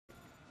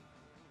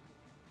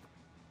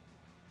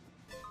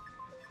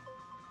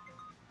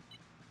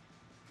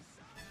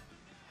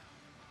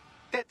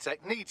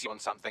DedSec needs you on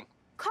something.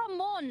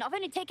 Come on, I've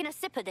only taken a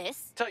sip of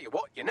this. Tell you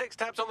what, your next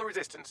tab's on the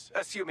Resistance,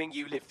 assuming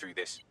you live through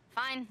this.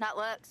 Fine, that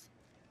works.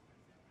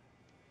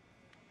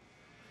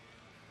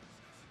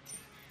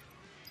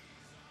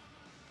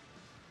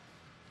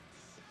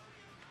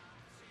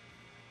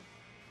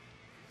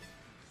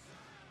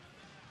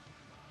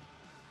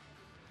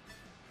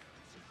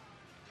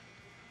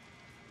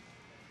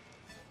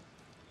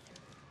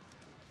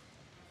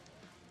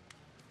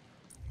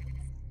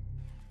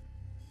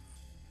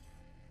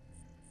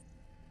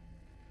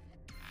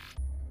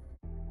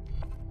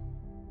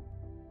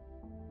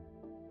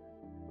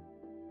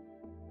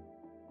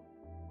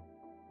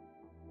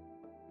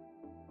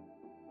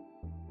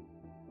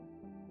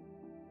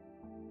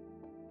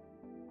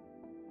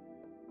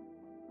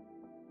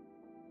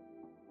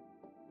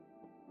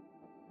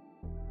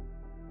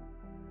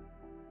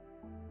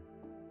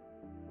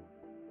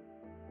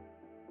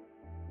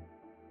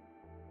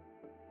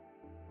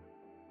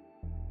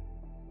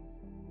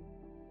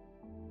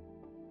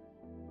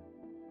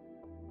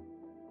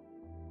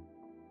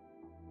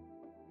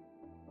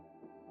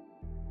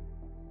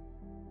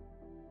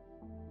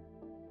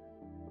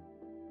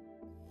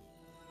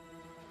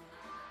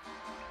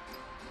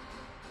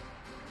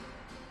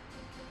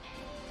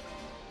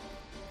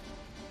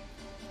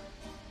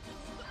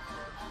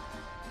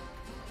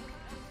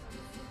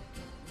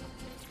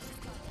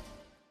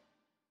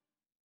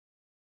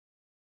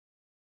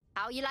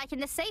 How you liking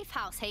the safe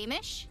house,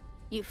 Hamish?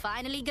 You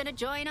finally gonna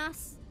join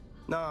us?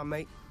 Nah,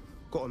 mate.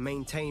 Gotta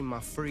maintain my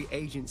free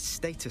agent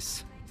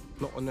status.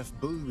 Not enough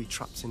booby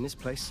traps in this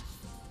place.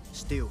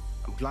 Still,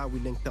 I'm glad we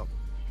linked up.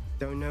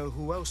 Don't know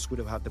who else would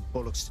have had the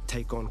bollocks to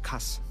take on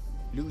Cass.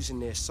 Losing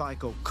their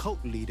psycho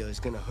cult leader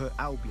is gonna hurt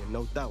Albion,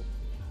 no doubt.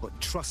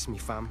 But trust me,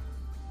 fam,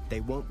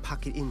 they won't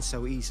pack it in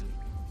so easily.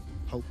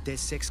 Hope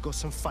DedSec's got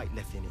some fight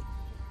left in it.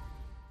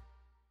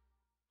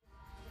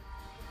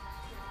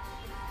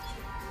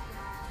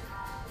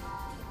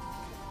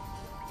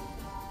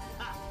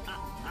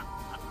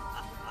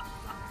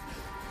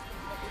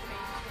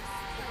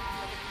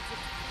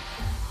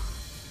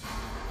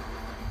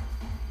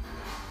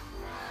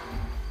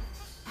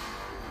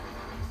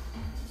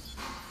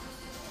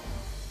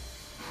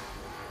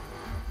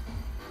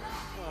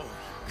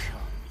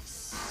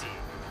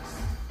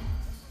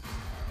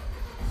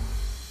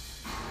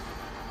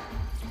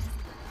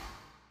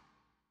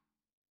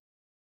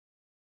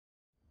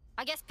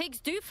 I guess pigs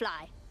do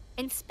fly.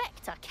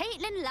 Inspector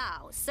Caitlin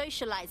Lau,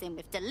 socializing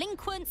with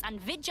delinquents and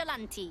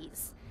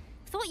vigilantes.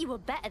 Thought you were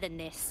better than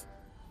this.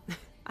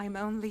 I'm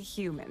only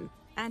human,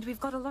 and we've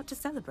got a lot to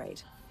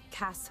celebrate.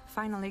 Cass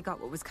finally got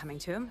what was coming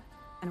to him,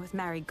 and with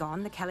Mary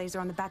gone, the Kellys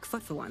are on the back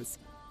foot for once.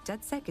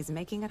 DedSec is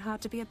making it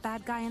hard to be a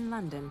bad guy in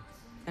London.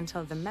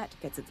 Until the Met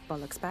gets its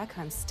bollocks back,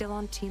 I'm still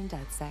on Team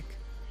DedSec.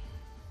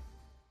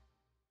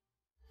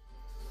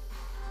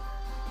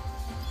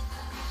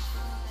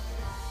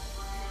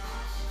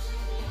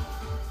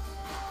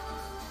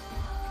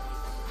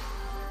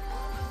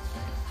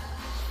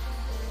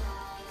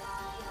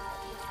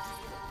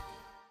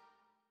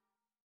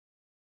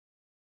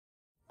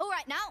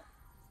 Now,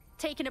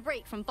 taking a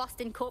break from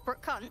Boston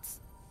corporate cunts.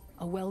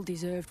 A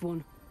well-deserved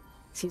one.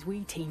 Since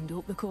we teamed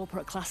up, the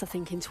corporate class are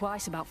thinking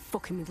twice about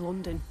fucking with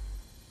London.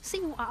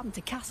 See what happened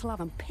to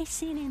Castlehaven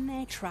pissing in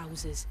their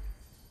trousers.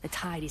 The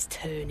tide is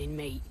turning,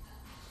 mate.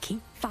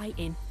 Keep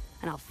fighting,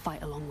 and I'll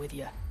fight along with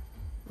you.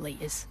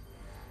 Laters.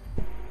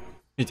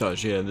 Hey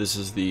Taj, yeah, this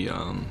is the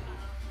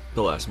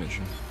last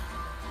mission.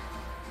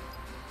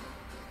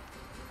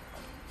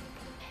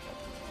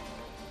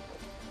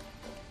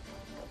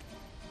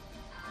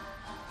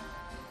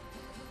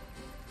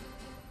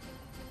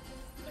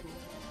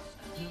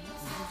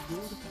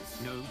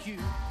 No, you.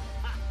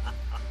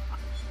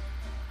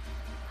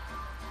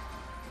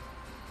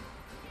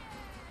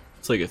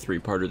 It's like a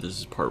three-parter. This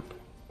is part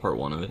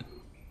one of it.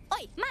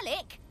 Oi,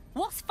 Malik,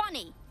 what's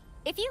funny?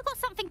 If you got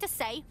something to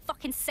say,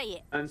 fucking say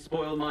it. And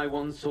spoil my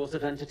one source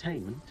of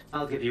entertainment?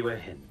 I'll give you a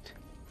hint.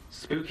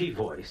 Spooky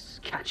voice,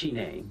 catchy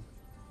name,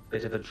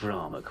 bit of a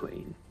drama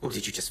queen. Or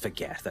did you just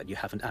forget that you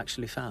haven't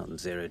actually found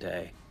Zero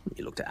Day?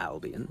 You looked at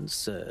Albion,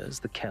 Sirs,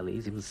 the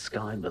Kellys, even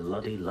Sky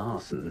Bloody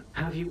Larson.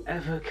 Have you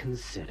ever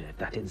considered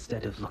that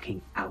instead of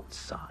looking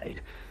outside,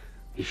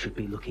 you should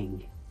be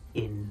looking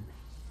in?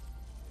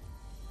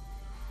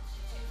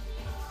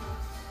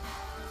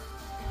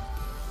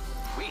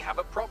 We have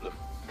a problem.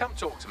 Come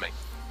talk to me.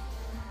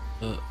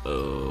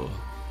 Uh-oh.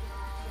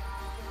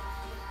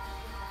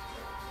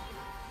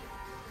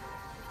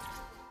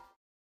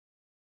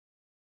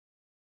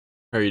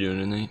 How are you doing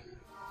tonight?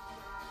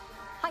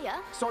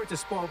 Hiya. Sorry to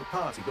spoil the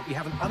party, but we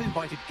have an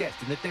uninvited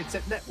guest in the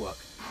DedSec network.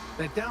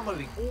 They're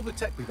downloading all the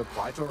tech we've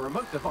acquired to a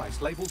remote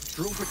device labeled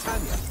Drill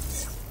Britannia.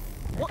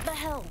 What the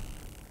hell?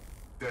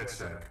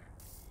 DedSec.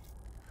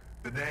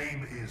 The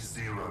name is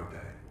Zero Day.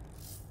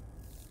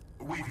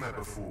 We've met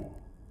before,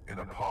 in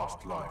a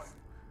past life.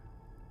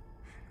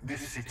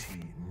 This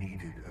city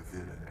needed a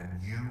villain,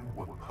 and you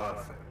were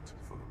perfect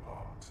for the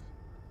part.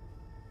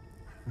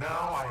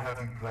 Now I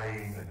have you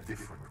playing a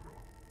different role.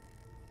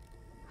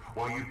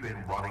 While you've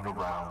been running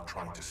around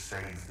trying to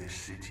save this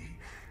city,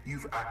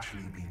 you've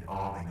actually been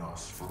arming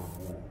us for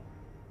a war.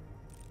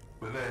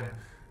 But then,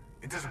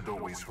 it isn't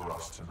always for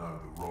us to know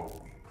the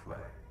role we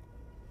play.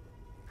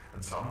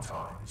 And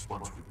sometimes,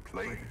 once we've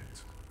played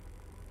it,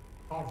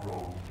 our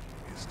role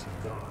is to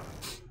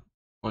die.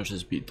 Watch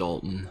this beat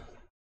Dalton.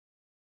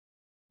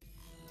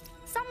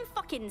 Some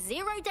fucking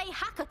zero-day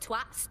hacker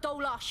twat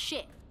stole our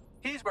shit.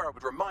 Here's where I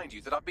would remind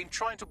you that I've been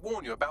trying to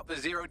warn you about the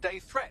zero-day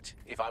threat,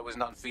 if I was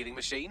an unfeeling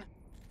machine.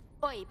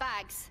 Oi,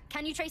 Bags,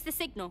 can you trace the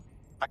signal?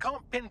 I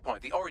can't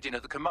pinpoint the origin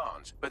of the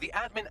commands, but the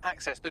admin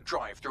accessed the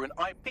drive through an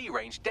IP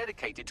range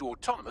dedicated to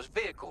autonomous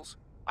vehicles.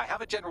 I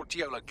have a general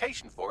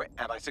geolocation for it,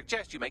 and I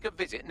suggest you make a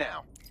visit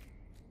now.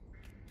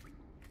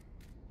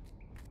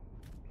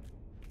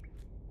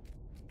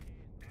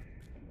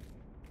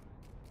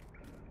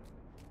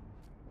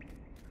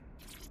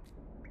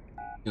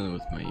 Dealing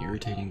with my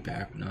irritating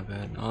back, not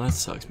bad. Oh, that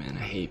sucks, man.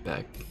 I hate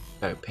back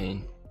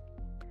pain.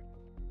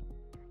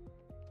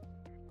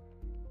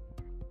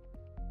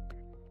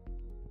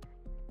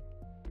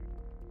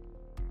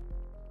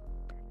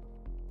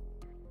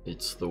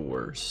 It's the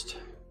worst.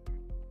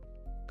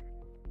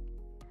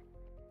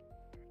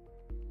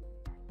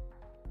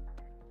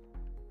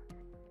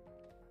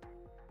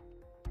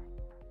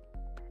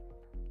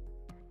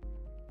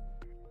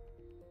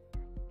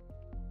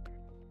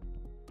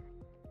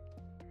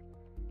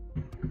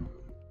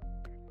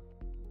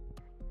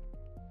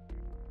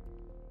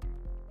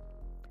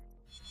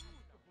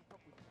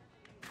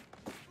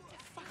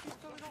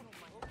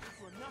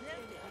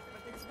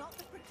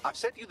 I've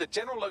sent you the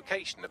general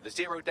location of the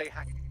zero-day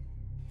hack.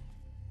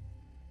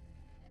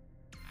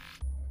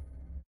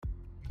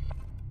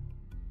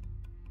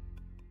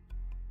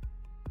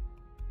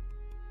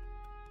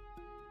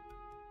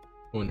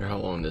 Wonder how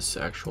long this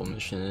actual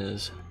mission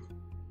is.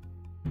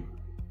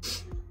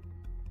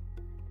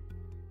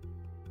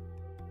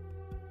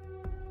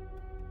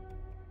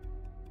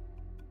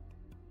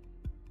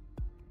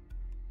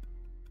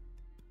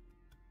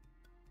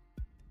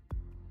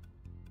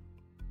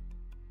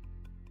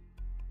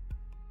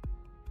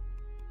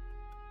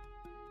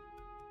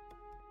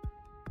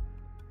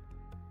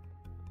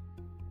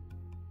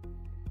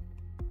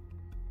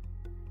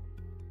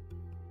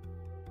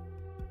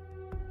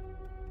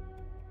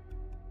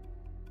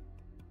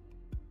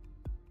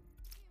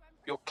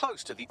 You're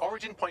close to the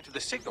origin point of the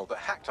signal that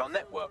hacked our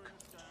network.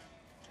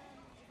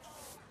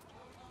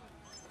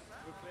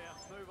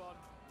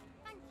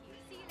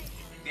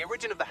 The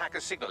origin of the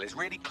hacker's signal is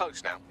really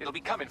close now. It'll be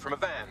coming from a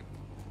van.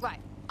 Right,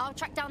 I'll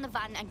track down the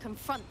van and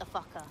confront the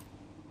fucker.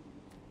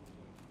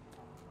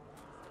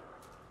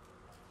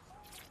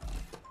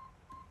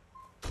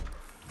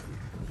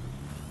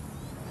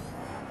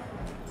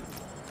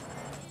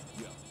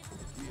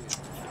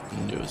 I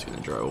knew it was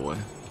gonna drive away.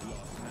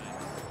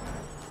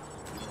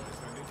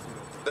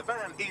 The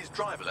van is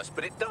driverless,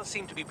 but it does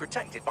seem to be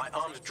protected by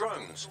armed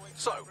drones.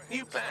 So,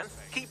 new plan,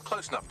 keep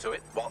close enough to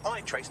it while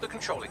I trace the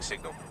controlling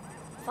signal.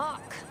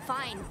 Fuck,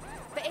 fine.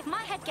 But if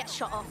my head gets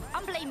shot off,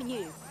 I'm blaming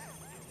you.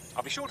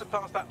 I'll be sure to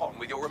pass that on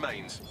with your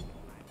remains.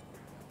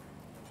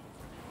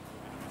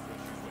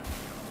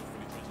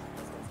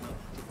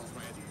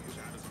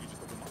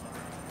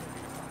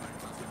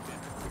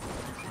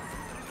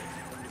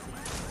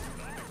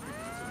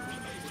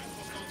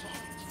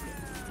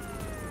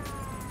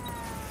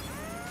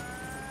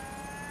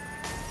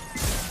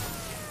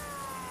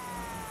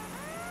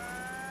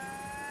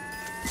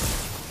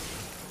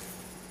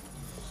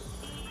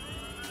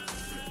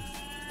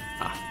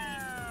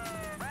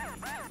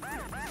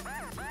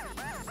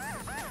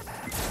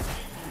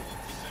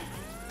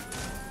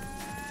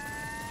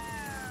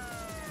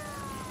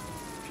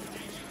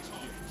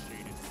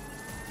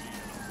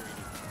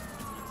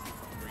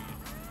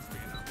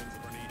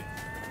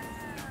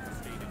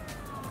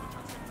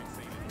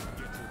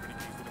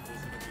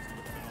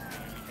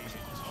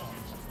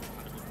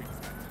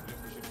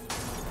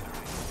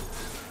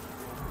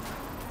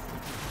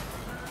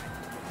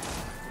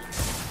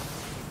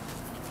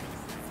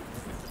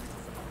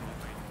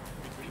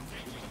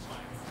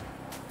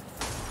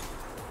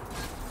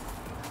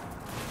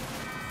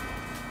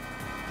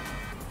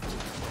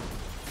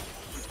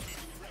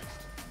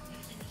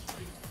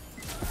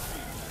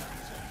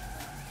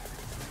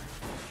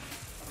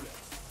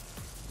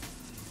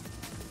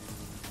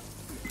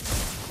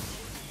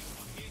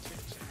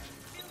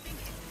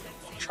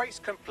 Trace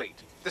complete.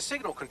 The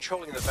signal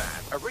controlling the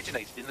van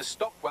originated in the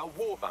Stockwell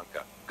war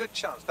bunker. Good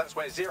chance that's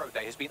where Zero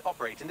Day has been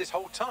operating this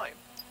whole time.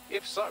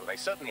 If so, they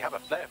certainly have a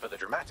flair for the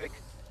dramatic.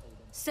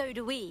 So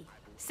do we.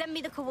 Send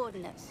me the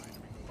coordinates.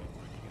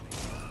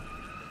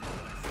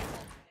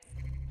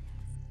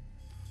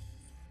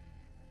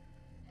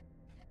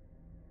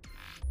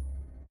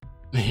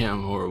 Yeah,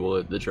 I'm horrible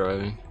at the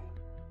driving.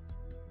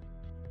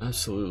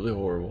 Absolutely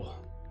horrible.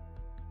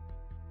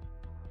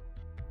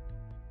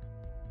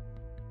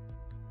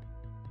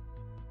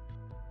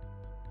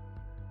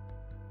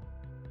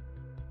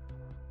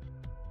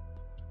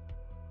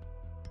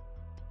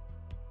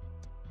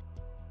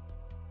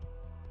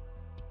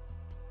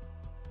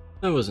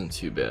 That wasn't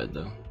too bad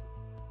though.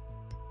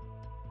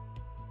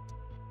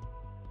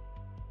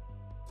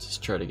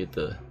 try to get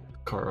the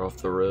car off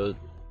the road.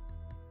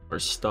 Or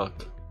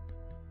stuck.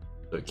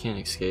 So it can't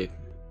escape.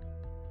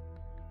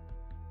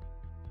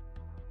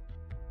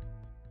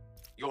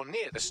 You're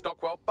near the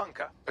Stockwell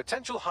bunker,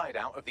 potential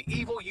hideout of the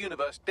evil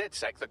universe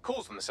DedSec that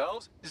calls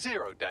themselves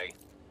Zero Day.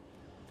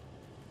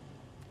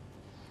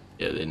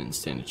 Yeah, they didn't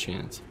stand a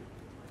chance.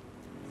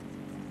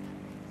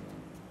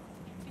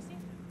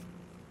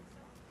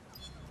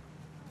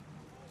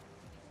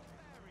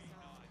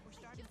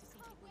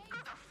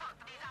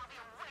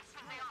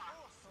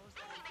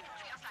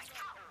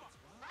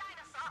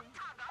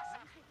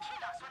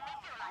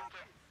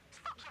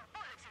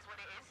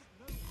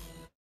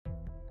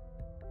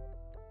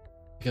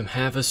 I'm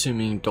half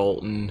assuming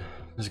Dalton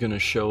is gonna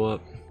show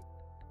up.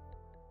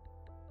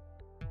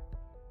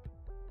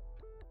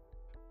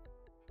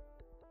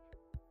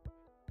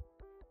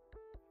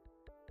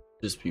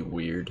 Just be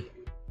weird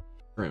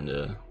for him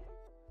to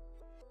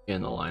get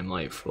in the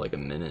limelight for like a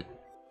minute.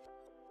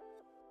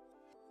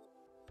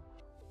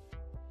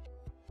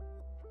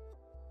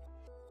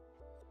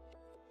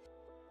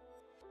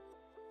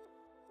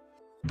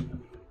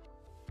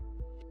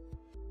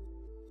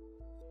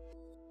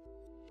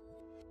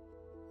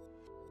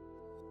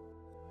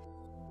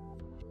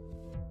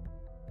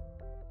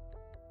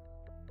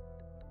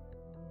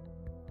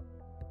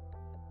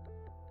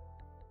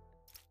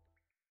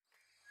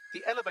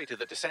 The elevator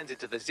that descends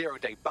into the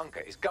Zero-Day bunker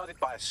is guarded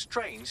by a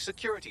strange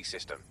security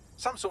system,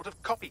 some sort of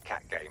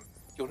copycat game.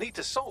 You'll need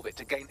to solve it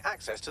to gain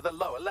access to the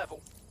lower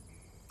level.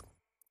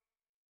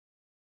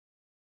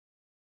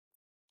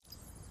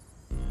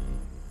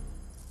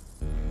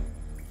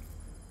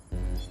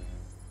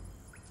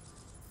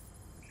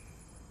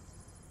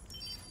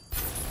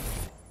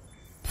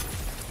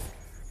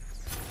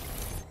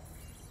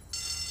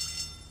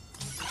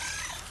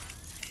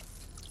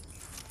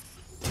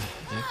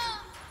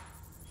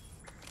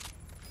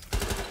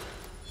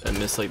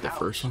 I missed like the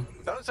first one.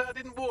 Don't say I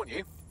didn't warn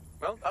you.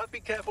 Well, I'd be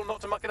careful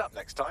not to muck it up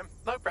next time.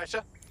 No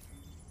pressure.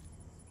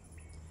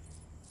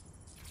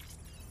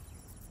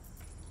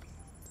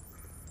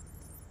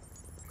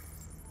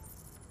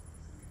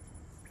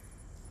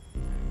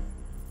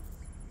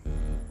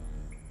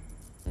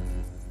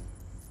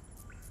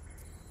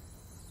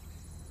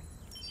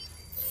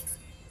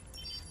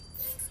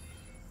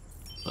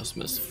 Must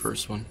miss the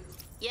first one.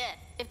 Yeah,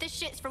 if this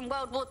shit's from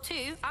World War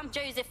II, I'm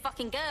Joseph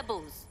fucking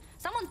Goebbels.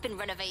 Someone's been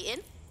renovating.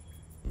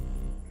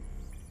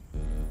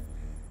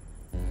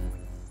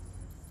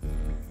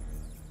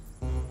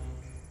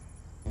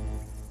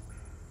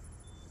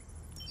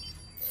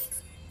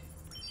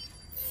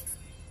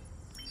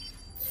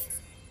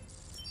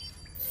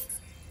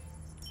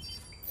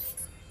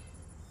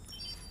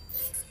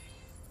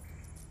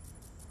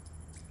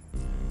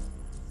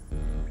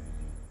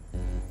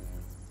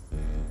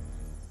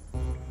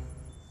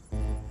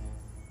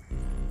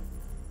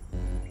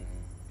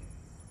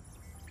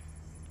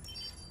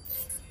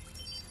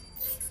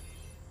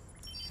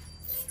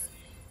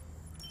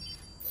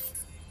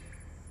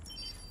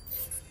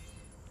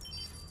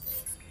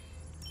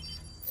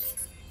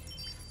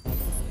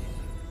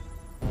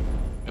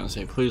 I was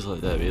gonna say, please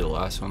let that be the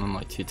last one. I'm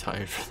like too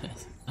tired for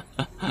this.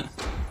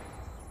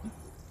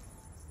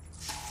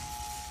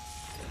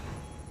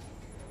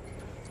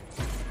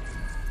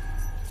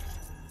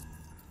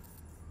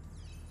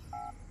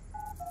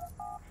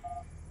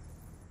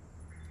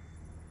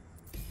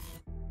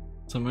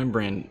 So my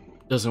brain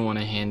doesn't want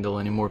to handle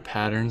any more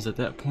patterns at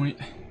that point.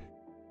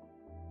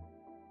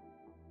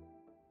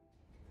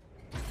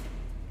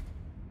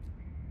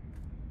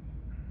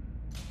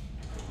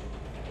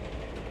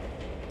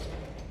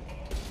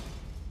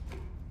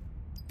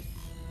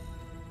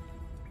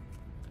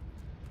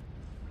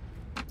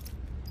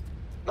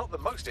 Not the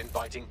most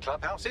inviting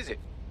clubhouse, is it?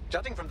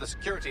 Judging from the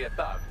security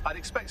above, I'd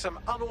expect some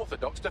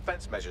unorthodox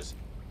defense measures.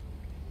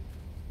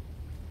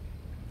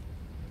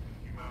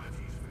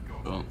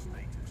 Oh.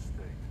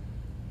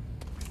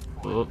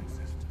 Oh.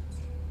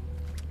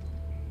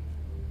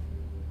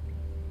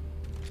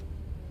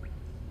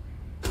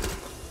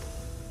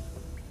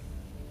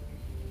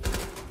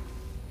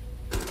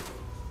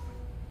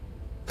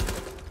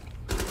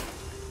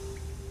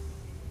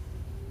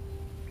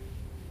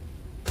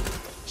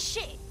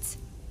 Shit!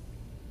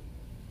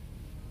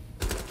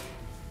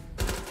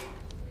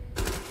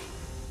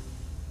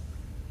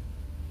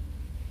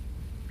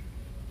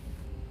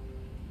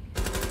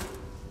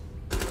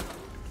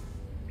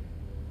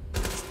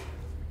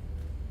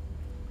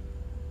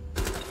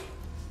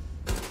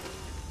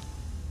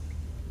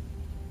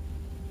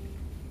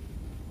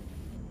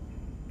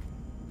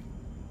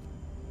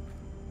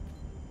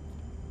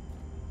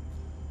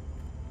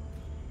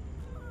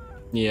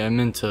 Yeah, I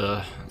meant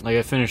to, like,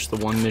 I finished the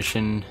one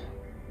mission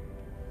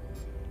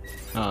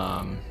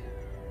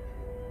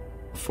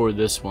before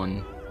this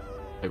one,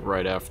 like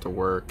right after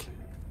work,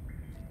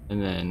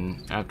 and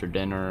then after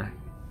dinner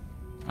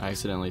I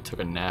accidentally took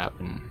a nap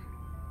and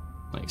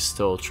like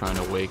still trying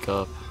to wake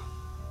up.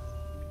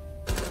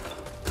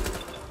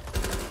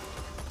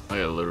 Like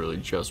I literally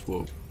just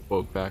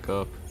woke back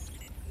up.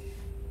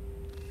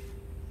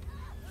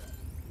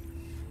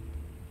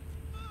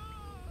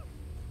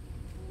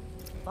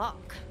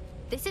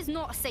 This is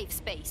not a safe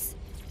space.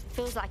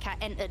 Feels like I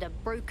entered a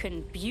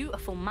broken,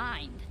 beautiful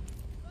mind.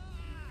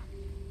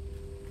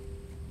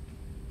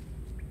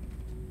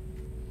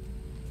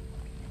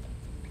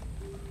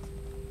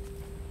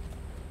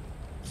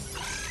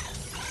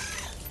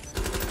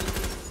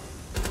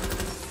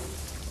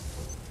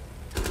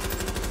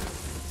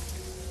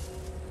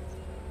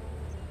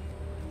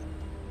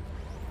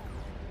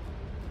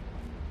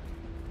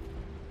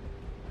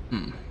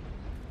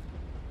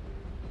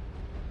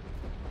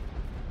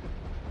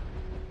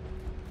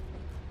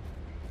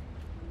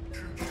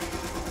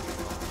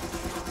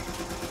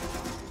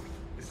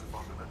 It's a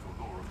fundamental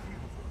law of the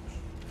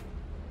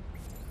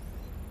universe.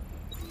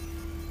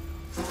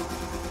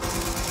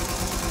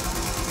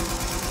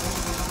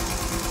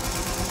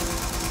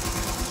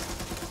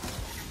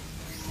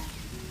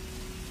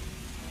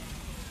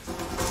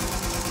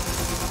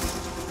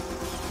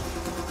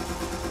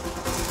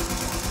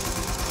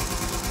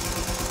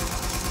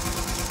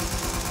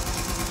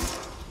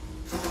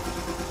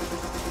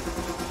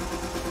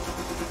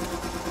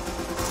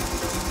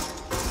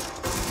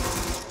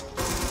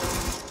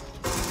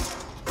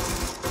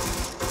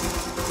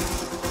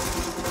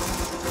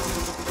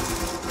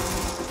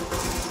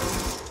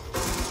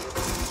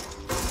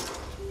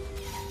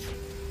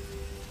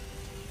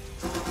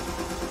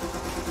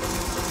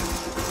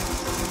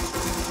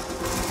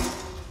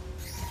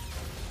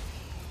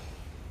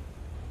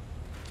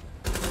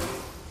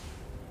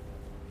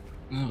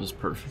 That was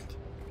perfect.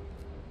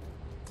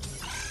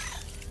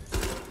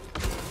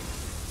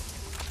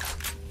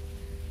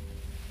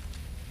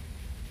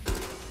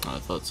 Oh, I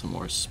thought some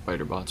more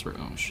spider bots were.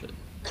 Oh shit.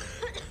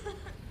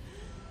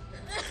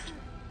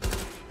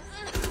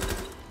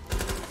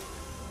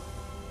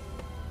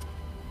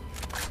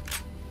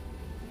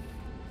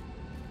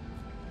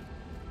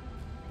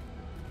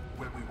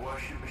 When we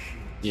worship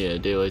machines, Yeah,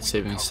 daylight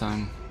savings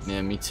time.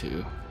 Yeah, me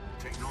too.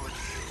 technology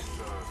should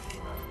serve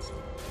humanity,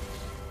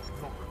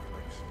 not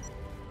replace it.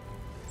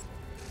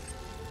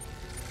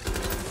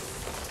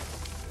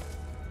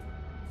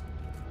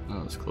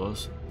 That was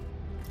close.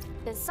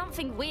 There's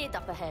something weird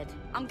up ahead.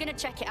 I'm gonna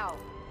check it out.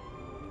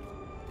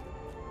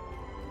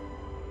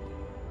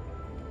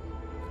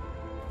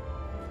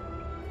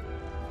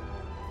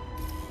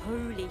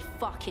 Holy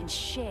fucking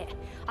shit.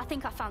 I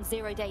think I found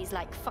Zero Day's,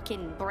 like,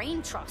 fucking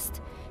brain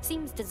trust.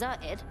 Seems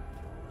deserted.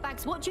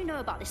 Bags, what do you know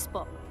about this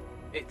spot?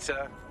 It's,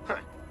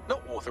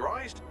 not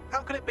authorized.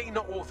 How can it be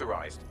not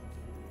authorized?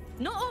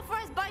 Not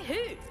authorized by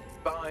who?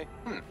 By,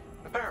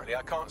 apparently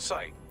I can't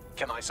say.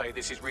 Can I say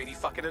this is really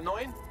fucking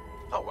annoying?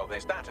 Oh, well,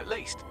 there's that at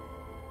least.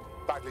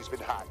 Bagley's been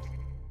hacked.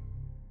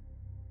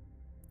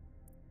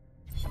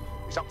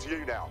 It's up to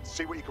you now.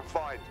 See what you can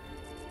find.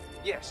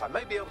 Yes, I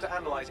may be able to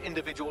analyze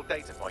individual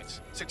data points.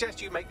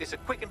 Suggest you make this a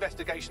quick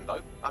investigation, though.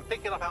 I'm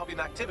picking up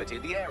Albion activity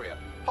in the area.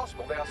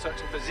 Possible they are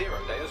searching for Zero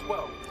Day as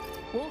well.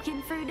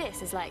 Walking through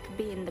this is like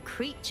being the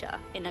creature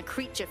in a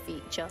creature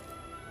feature.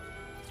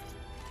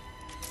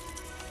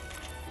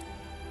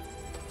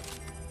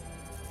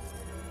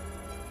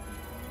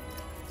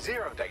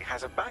 Zero Day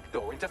has a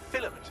backdoor into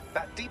Filament,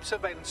 that deep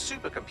surveillance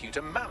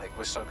supercomputer Malik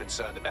was so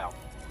concerned about.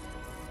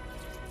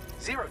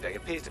 Zero Day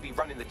appears to be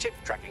running the chip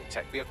tracking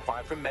tech we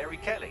acquired from Mary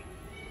Kelly.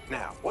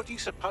 Now, what do you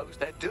suppose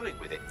they're doing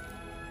with it?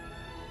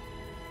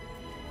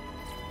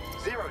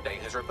 Zero Day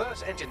has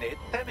reverse engineered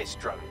Themis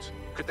drones.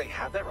 Could they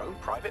have their own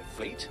private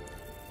fleet?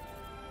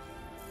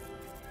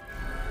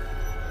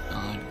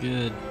 Not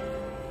good.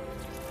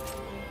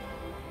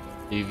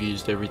 They've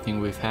used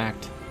everything we've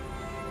hacked.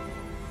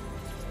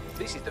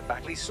 This is the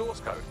Bagley source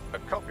code, a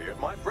copy of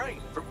my brain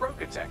from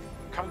Brokertech,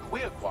 code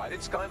we acquired in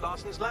Sky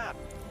Larson's lab.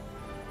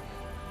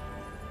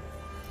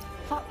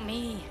 Fuck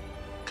me.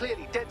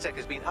 Clearly, DedSec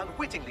has been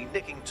unwittingly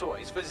nicking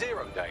toys for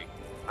Zero Day.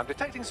 I'm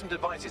detecting some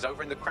devices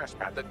over in the crash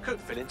pad that could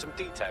fill in some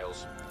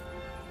details.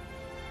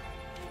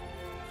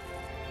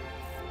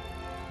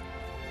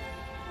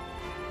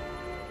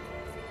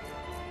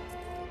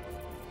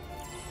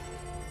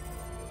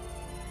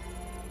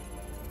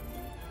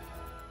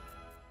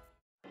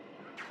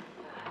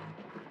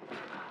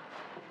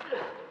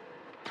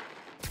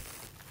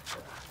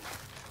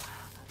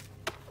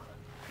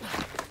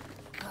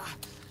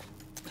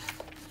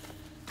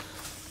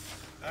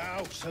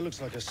 Ouch, that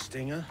looks like a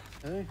stinger,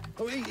 eh?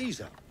 Oh,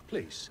 ease up,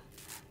 please.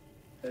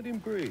 Let him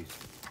breathe.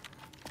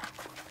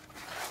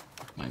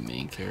 My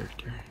main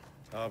character.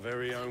 Our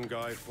very own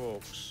Guy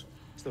Fawkes.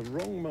 It's the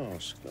wrong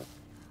mask, though.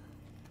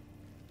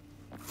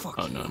 Fuck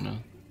Oh, you. no.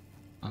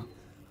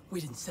 We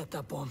didn't set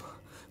that bomb.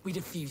 We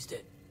defused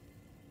it.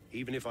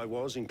 Even if I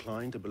was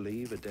inclined to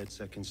believe a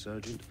DedSec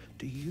insurgent,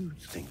 do you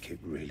think it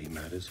really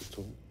matters at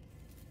all?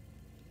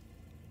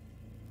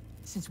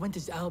 Since when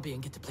does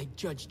Albion get to play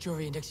judge,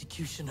 jury, and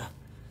executioner?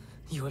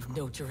 You have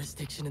no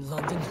jurisdiction in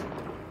London.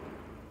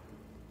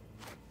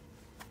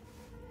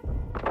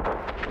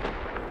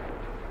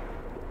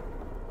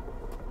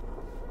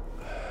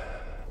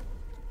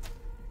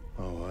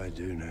 Oh, I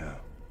do now.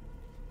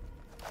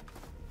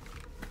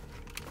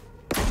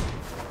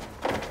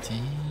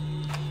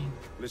 Damn.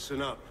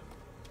 Listen up.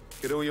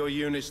 Get all your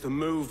units to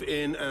move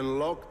in and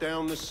lock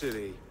down the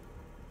city.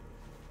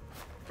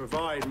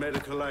 Provide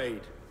medical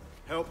aid.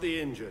 Help the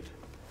injured.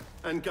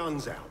 And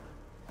guns out.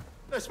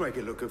 Let's make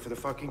it look good for the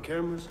fucking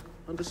cameras.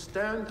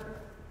 Understand?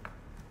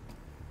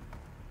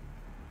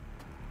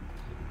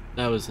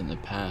 That was in the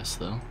past,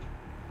 though.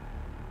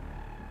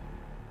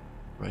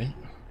 Right?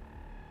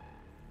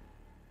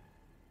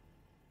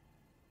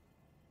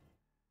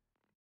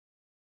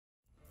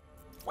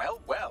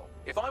 Well, well,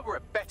 if I were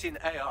a betting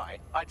AI,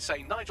 I'd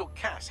say Nigel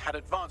Cass had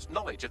advanced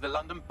knowledge of the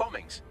London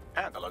bombings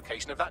and the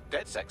location of that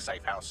DedSec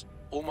safe house,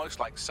 almost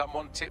like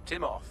someone tipped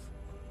him off.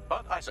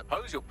 But I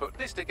suppose you'll put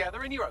this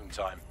together in your own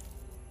time.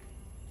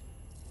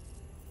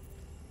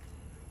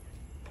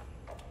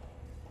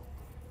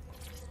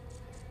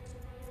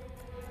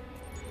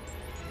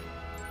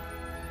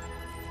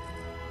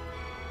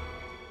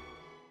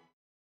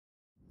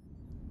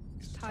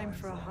 It's time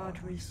for a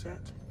hard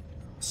reset.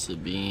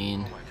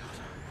 Sabine. Oh my God.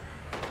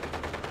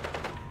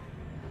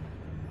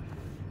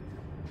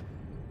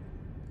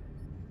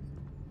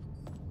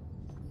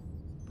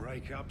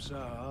 Breakups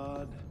are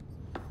hard.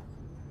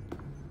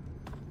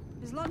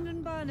 Is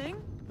London burning?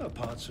 Oh,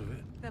 parts of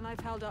it. Then I've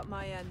held up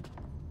my end.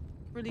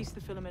 Release the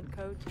filament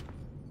code.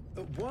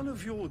 One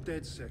of your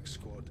DedSec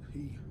squad,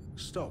 he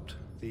stopped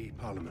the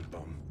Parliament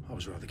bomb. I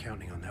was rather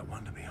counting on that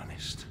one, to be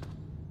honest.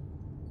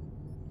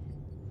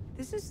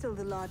 This is still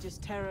the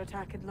largest terror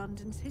attack in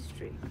London's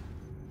history.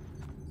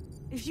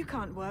 If you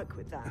can't work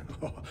with that...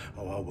 Oh,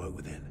 I'll work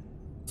with it.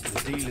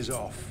 The deal is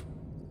off.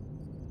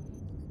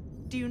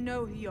 Do you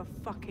know who you're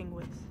fucking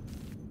with,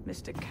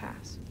 Mr.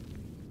 Cass?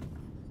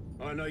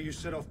 I know you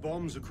set off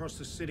bombs across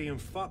the city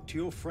and fucked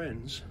your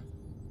friends.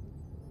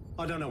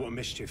 I don't know what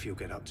mischief you'll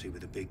get up to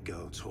with a big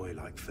girl toy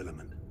like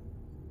Filament.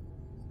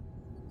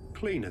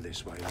 Cleaner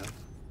this way, though.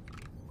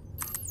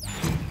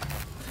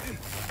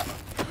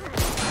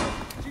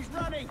 She's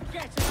running!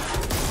 Get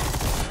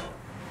her!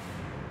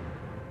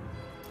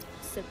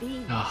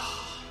 Sabine.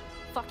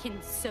 Fucking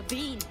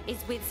Sabine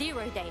is with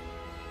Zero Day.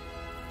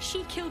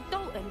 She killed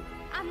Dalton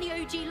and the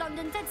OG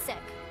London DedSec.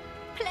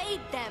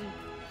 Played them.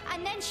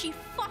 And then she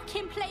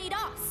fucking played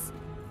us.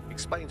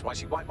 Explains why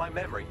she wiped my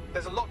memory.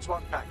 There's a lot to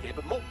unpack here,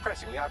 but more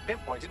pressingly, I've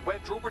pinpointed where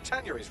Drool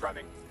Britannia is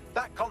running.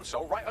 That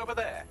console right over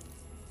there.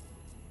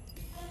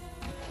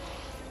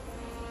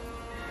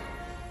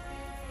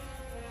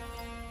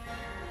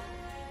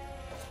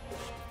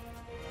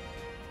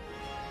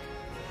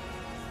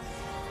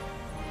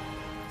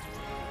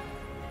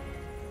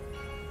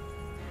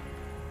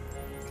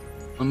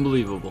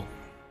 Unbelievable.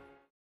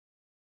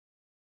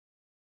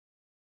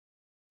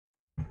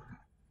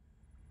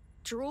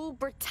 Drool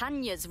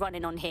Britannia's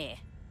running on here.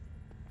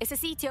 It's a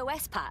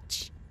CTOS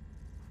patch.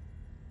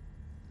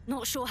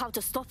 Not sure how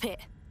to stop it.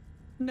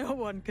 No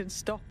one can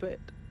stop it.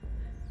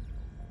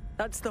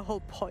 That's the whole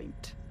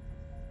point.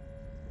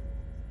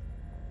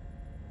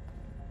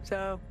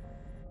 So...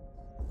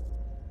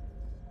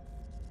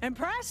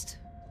 impressed?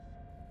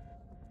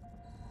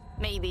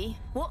 Maybe.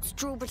 What's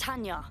Drool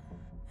Britannia?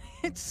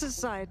 It's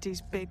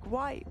society's big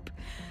wipe.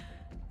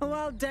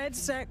 While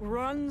DedSec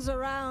runs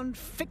around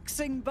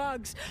fixing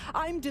bugs,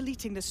 I'm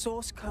deleting the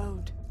source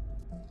code.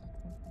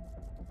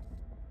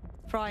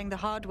 Frying the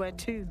hardware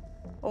too.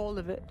 All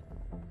of it.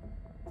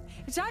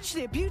 It's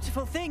actually a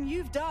beautiful thing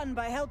you've done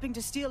by helping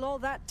to steal all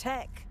that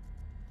tech.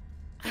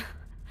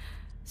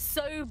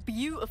 So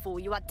beautiful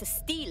you had to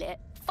steal it,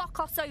 fuck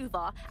us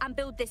over, and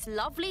build this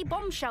lovely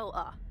bomb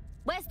shelter.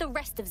 Where's the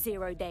rest of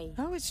Zero Day?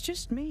 Oh, it's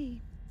just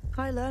me.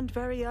 I learned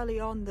very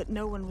early on that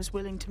no one was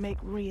willing to make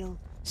real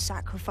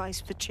sacrifice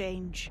for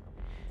change.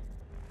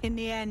 In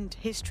the end,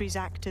 history's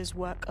actors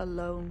work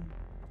alone.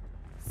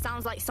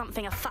 Sounds like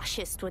something a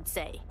fascist would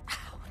say.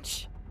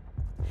 Ouch.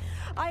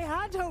 I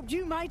had hoped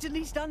you might at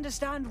least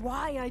understand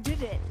why I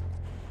did it.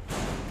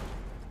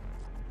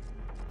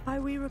 Why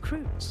we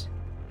recruits.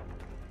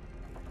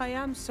 I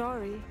am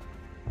sorry,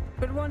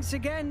 but once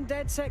again,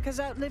 DedSec has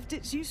outlived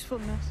its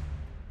usefulness.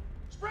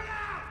 Spread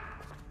out!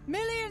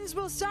 Millions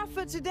will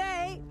suffer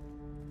today.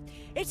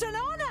 It's an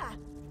honor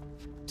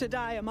to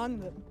die among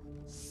them.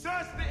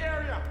 Search the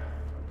area!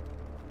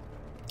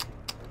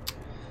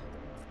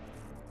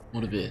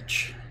 What a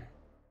bitch.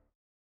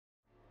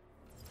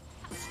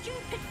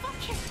 Stupid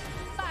fucking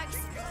bags.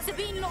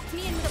 Sabine locked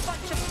me in with a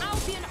bunch of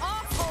Albion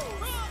assholes.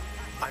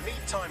 I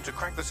need time to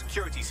crack the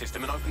security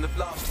system and open the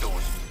blast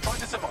doors. Try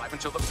to survive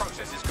until the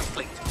process is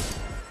complete.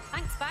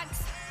 Thanks,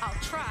 Bags. I'll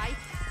try.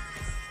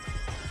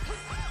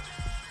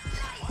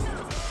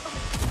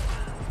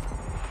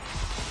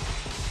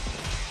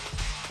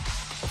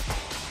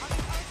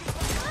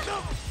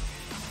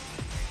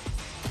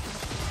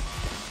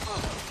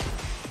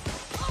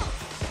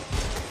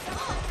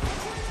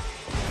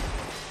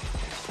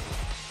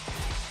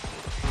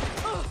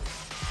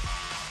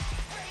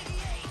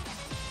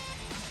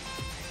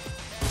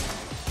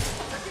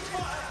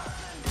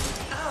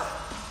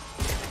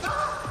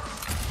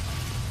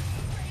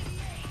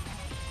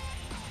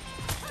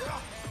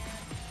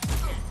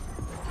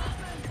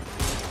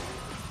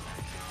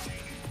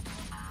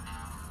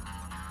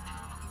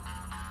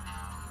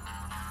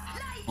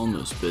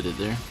 Almost bit it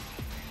there.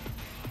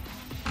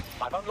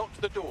 I've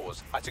unlocked the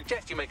doors. I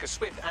suggest you make a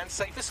swift and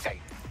safe escape.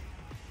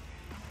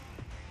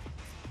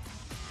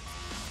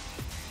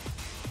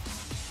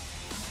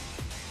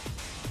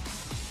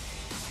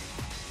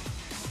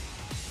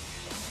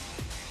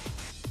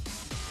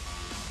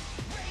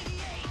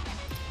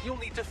 You'll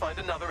need to find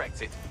another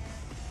exit.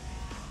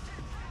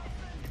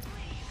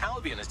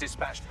 Albion has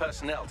dispatched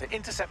personnel to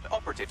intercept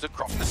operatives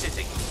across the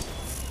city.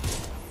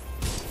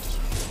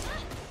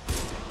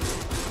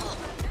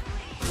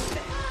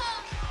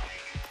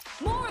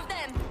 More of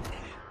them!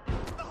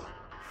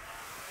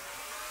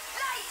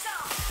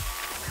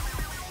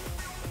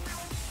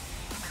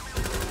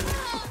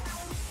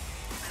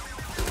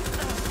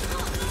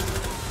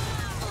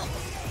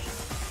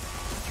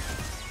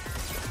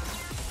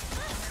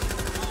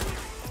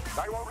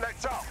 They won't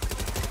let up.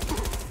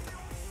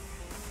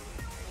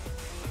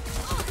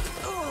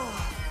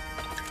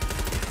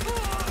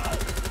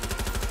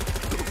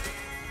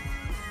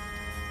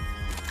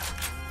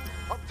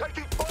 I'm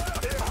taking fire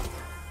here.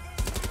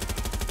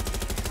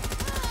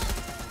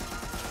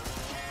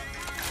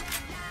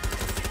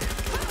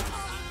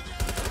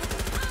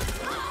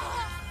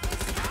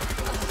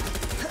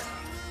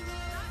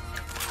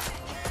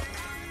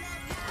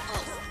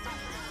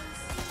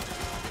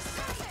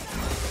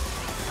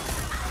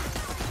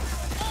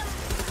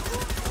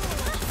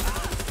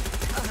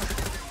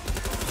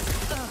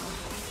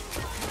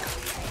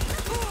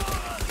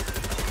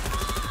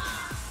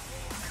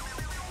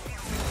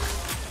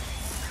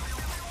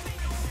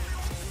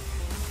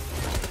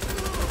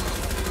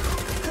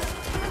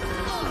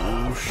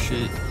 Oh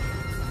shit.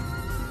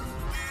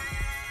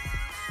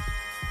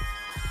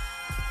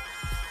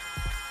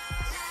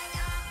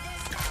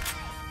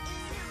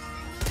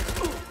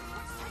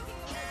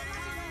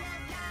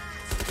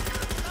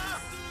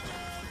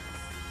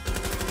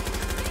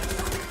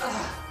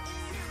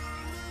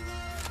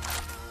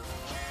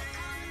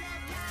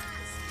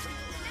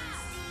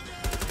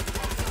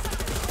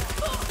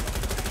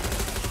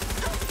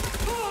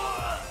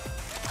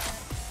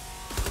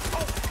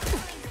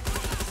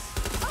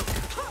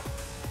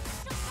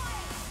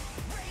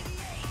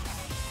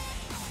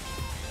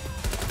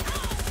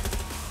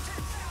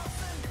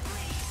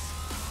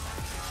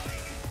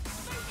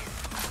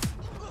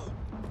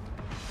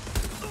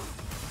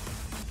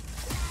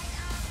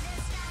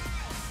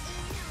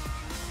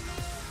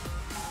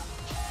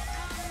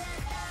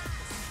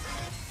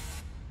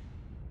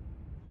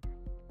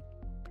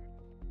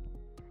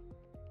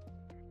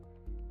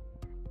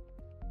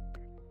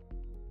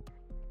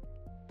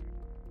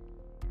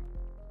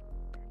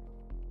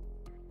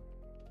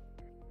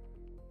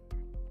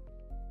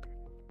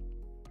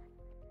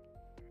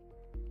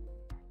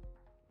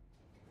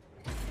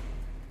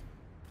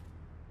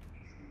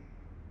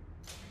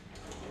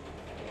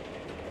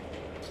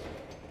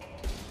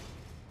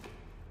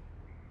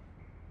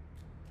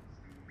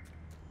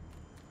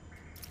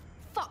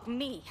 Fuck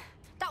me.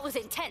 That was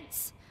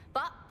intense.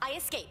 But I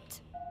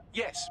escaped.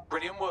 Yes,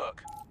 brilliant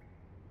work.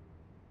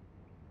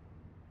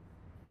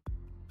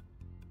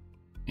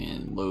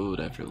 And load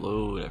after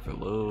load after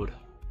load.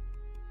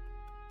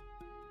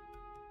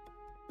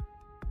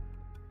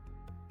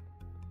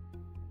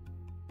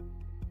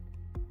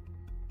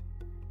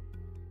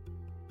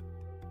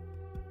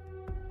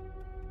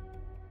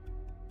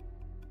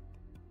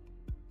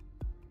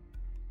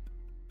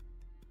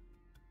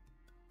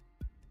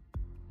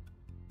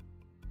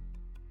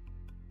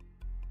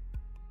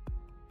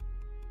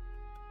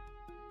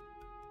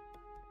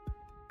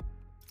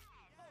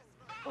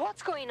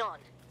 What's going on?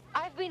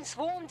 I've been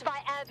swarmed by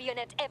Albion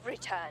at every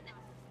turn.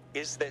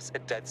 Is this a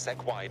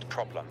DedSec-wide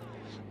problem?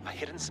 I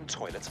hid in some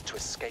toilets to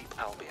escape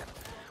Albion.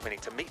 We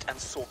need to meet and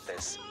sort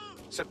this.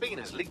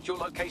 Sabina's leaked your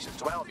locations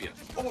to Albion.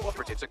 All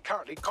operatives are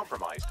currently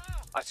compromised.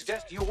 I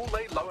suggest you all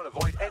lay low and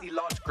avoid any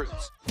large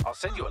groups. I'll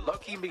send you a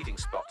low-key meeting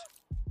spot.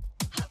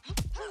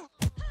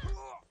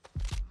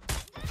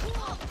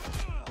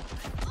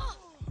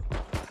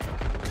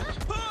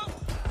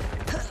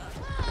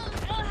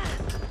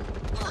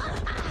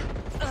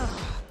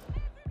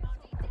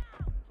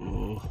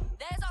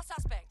 There's our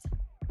suspect.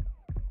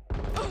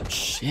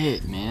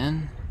 Shit,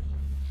 man.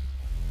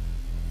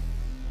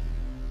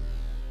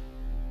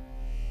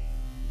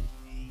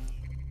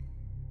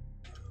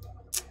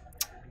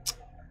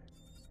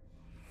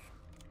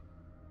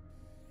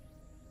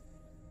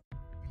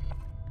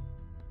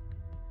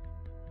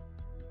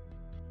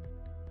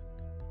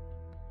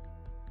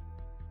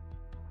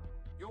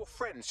 Your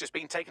friend's just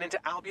been taken into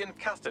Albion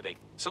custody.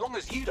 So long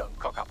as you don't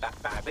cock up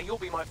that badly, you'll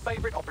be my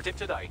favorite operative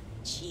today.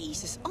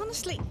 Jesus,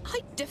 honestly, how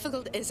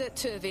difficult is it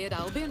to evade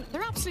Albion?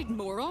 They're absolute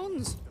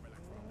morons.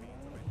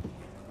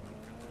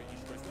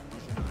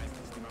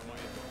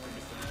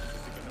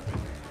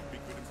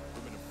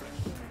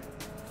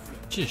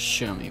 Just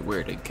show me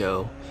where to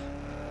go.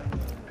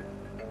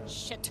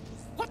 Shit.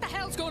 What the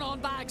hell's going on,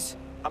 Bags?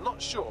 I'm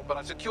not sure, but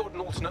I've secured an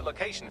alternate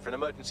location for an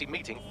emergency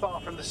meeting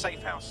far from the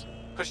safe house.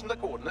 Pushing the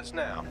coordinates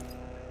now.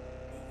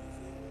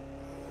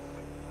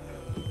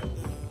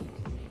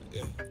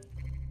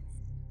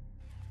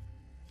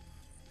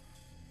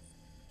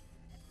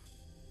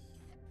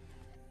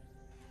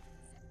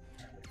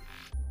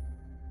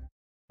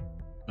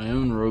 My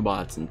own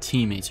robots and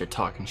teammates are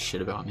talking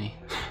shit about me.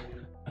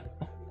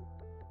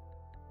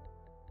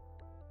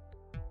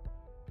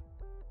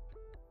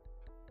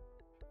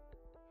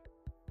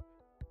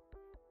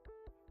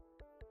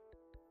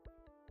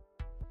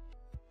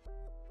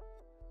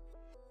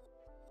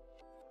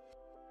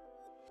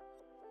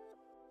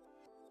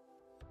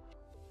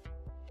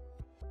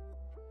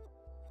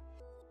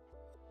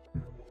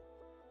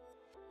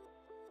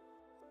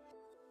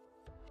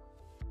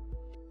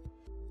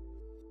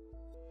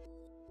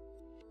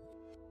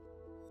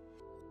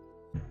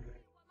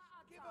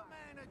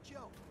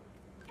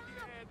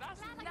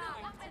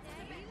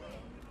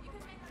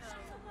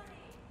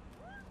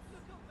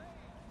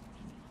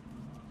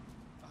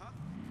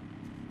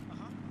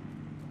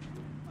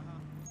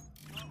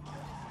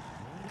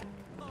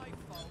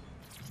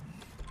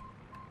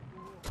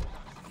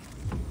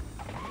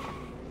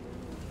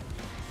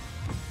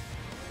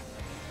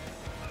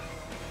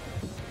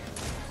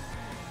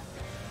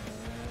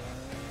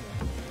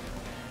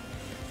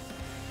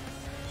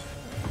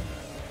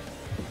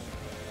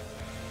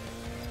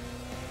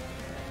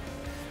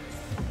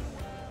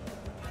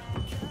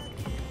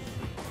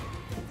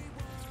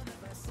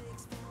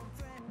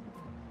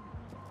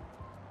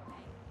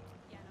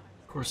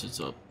 Of course it's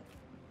up.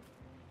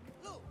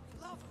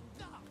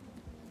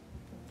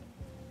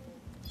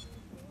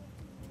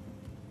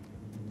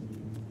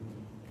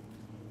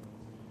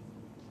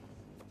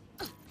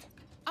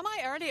 Am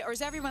I early or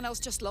is everyone else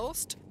just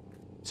lost?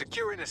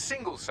 Securing a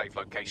single safe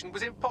location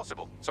was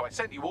impossible, so I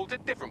sent you all to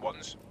different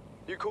ones.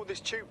 You call this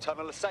tube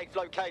tunnel a safe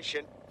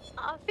location?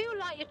 I feel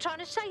like you're trying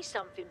to say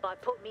something by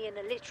putting me in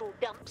a literal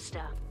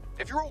dumpster.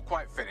 If you're all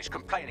quite finished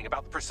complaining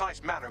about the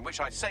precise manner in which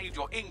I saved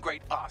your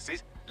ingrate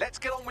asses, let's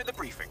get on with the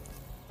briefing.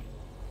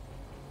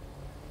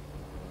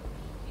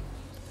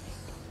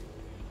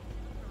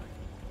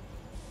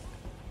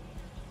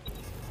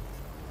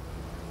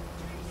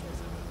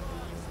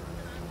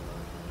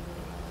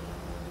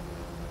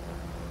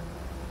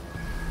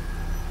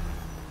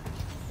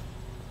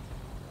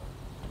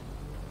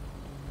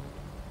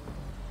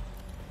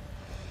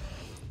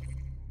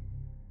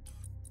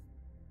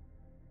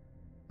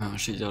 Oh,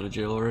 she's out of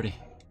jail already.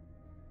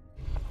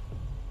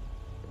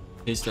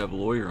 Pays to have a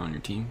lawyer on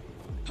your team.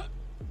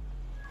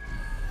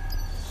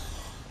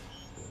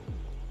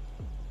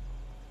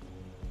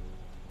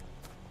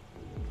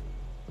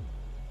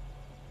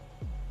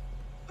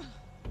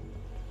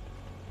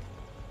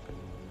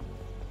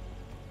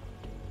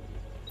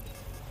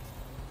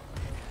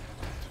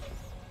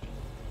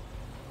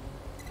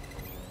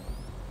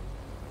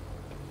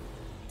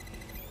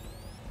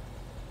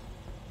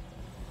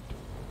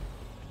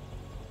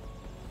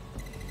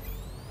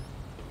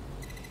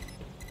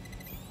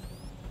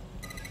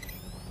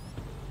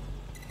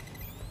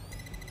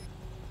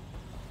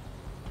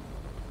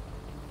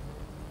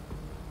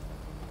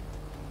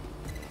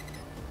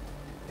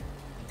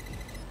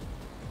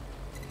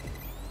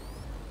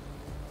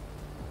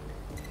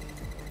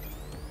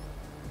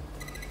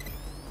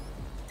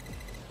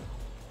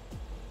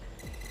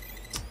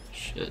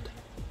 Shit.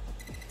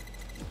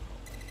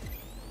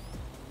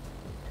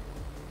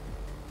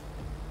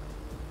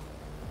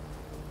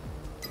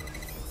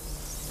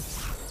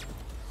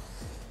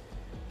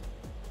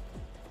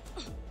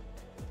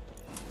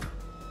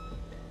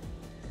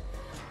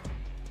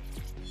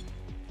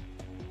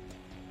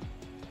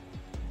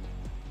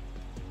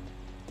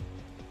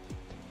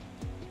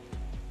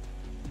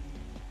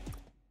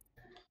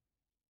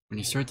 When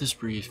you start this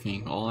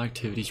briefing, all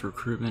activities,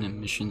 recruitment, and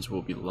missions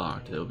will be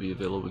locked. They'll be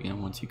available again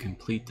once you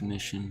complete the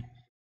mission.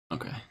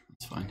 Okay,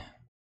 that's fine.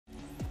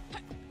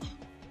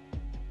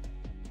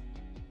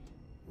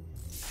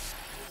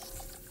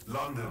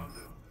 London,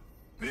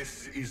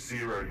 this is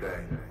Zero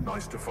Day.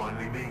 Nice to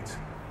finally meet.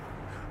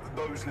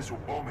 Those little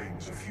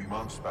bombings a few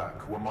months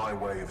back were my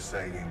way of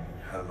saying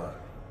hello.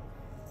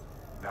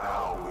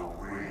 Now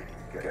we'll really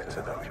get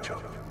to know each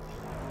other.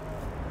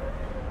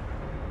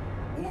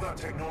 All that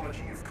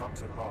technology you've come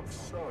to love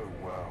so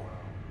well.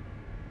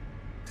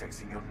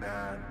 Texting your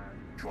nan,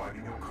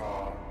 driving your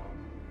car,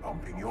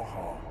 pumping your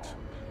heart.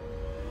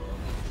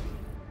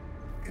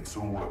 It's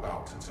all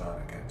about to turn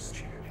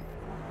against you.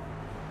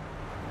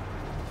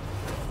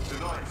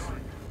 Tonight,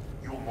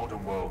 your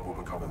modern world will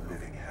become a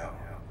living hell.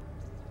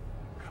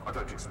 I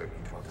don't expect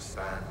you to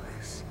understand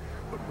this,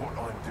 but what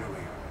I'm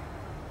doing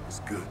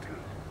is good.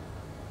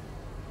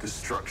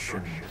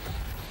 Destruction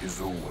is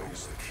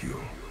always the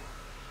cure.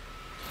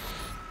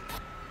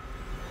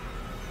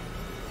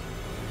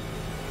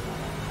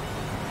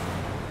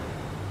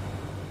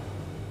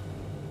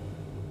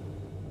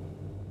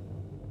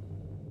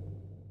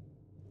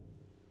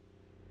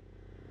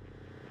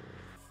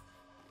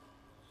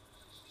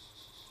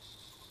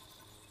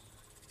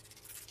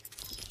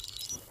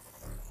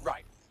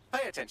 Right,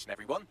 pay attention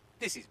everyone.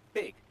 This is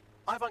big.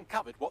 I've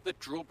uncovered what the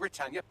Drill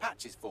Britannia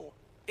patch is for.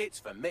 It's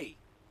for me.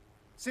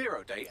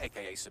 Zero Day,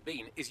 aka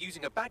Sabine, is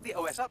using a Bagley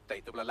OS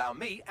update that will allow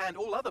me and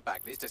all other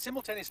Bagleys to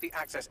simultaneously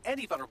access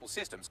any vulnerable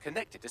systems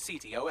connected to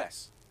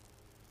CTOS.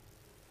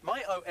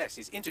 My OS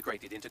is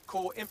integrated into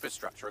core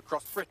infrastructure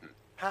across Britain,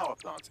 power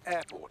plants,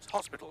 airports,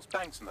 hospitals,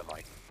 banks and the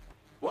like.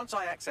 Once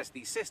I access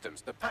these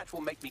systems, the patch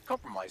will make me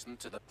compromise them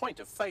to the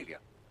point of failure.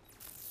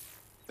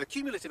 The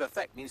cumulative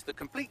effect means the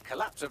complete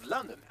collapse of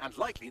London and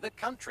likely the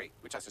country,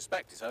 which I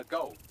suspect is her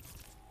goal.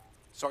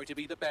 Sorry to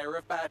be the bearer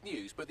of bad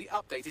news, but the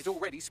update is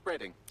already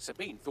spreading.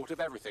 Sabine thought of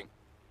everything.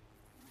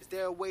 Is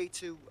there a way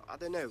to, I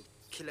don't know,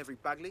 kill every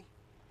Bagley?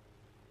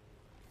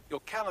 Your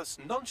callous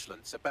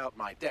nonchalance about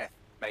my death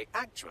may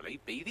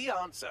actually be the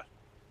answer.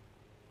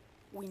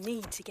 We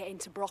need to get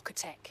into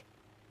Brocotech.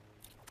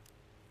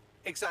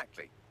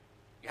 Exactly.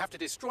 You have to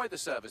destroy the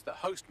servers that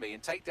host me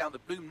and take down the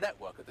Bloom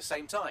network at the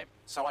same time,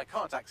 so I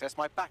can't access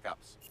my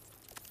backups.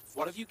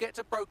 One of you get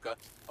to Broker,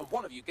 and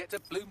one of you get to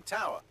Bloom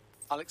Tower.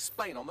 I'll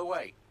explain on the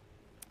way.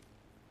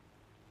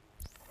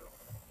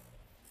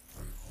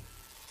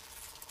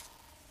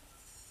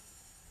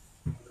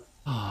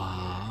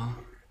 Ah.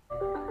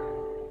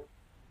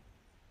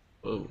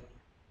 Oh.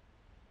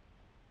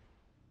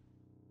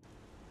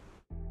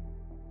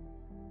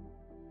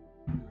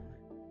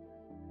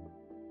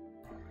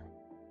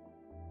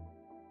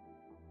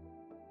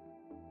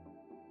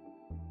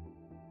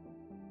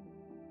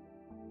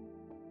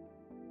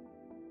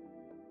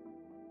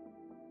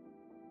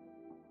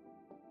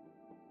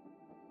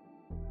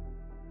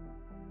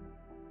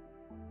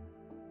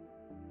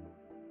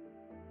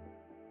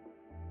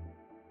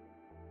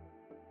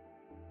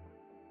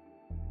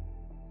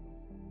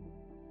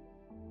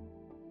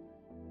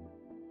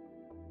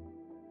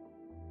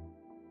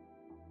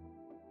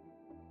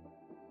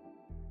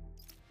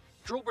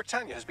 Draw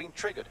Britannia has been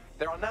triggered.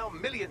 There are now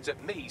millions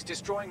of me's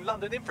destroying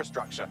London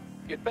infrastructure.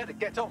 You'd better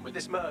get on with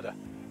this murder.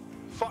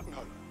 Fuck no.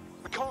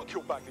 We can't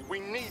kill Bagley. We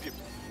need him.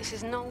 This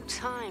is no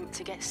time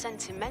to get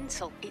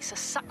sentimental. It's a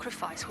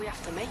sacrifice we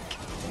have to make.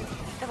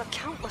 There are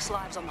countless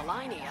lives on the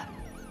line here.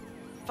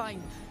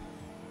 Fine.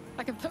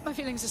 I can put my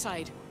feelings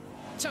aside.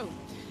 So,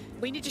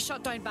 we need to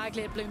shut down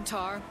Bagley at Bloom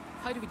Tower.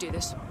 How do we do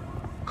this?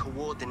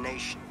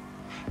 Coordination.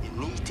 You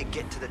need to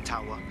get to the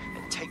tower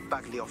and take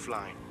Bagley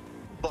offline.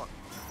 But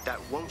that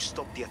won't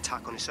stop the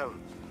attack on its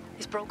own.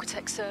 His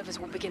Brocotech servers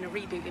will begin a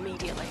reboot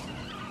immediately.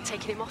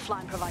 Taking him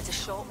offline provides a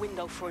short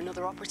window for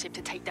another operative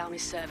to take down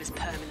his servers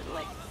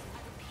permanently.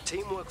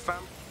 Teamwork,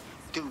 fam.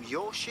 Do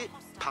your shit,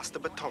 pass the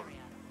baton.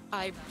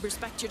 I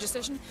respect your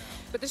decision,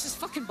 but this is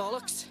fucking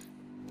bollocks.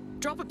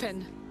 Drop a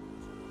pin.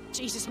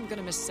 Jesus, I'm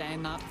gonna miss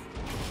saying that.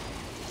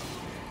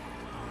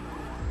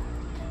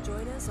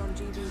 Join us on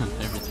GBU.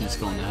 Everything's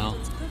going to hell.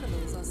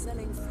 Criminals are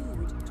selling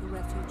food to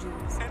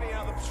refugees. Any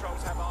other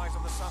patrols have eyes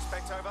on the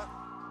suspect, over?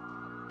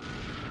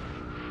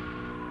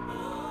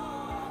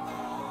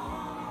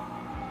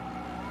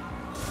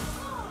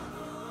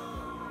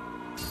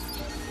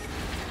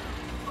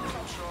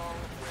 Patrol,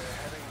 we're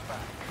heading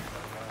back.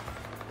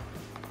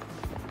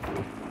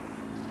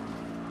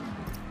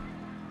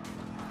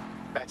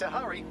 Better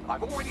hurry.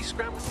 I've already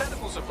scrambled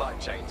medical supply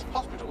chains.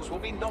 Hospitals will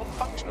be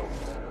non-functional.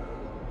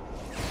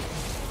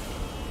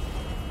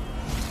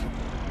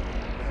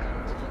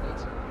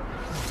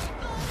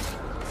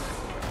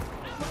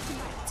 Welcome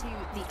back to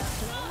The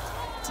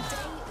Upload.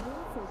 Today,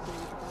 we'll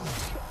focus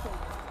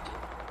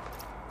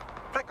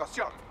on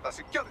Precaución. La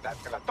seguridad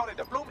en la Torre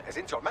de Bloom es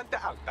insolmente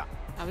alta.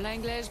 Habla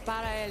inglés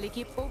para el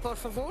equipo, por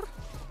favor.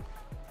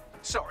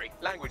 Sorry,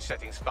 language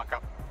settings fuck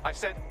up. I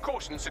said,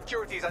 caution,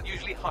 security is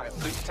unusually high at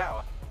Bloom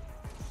Tower.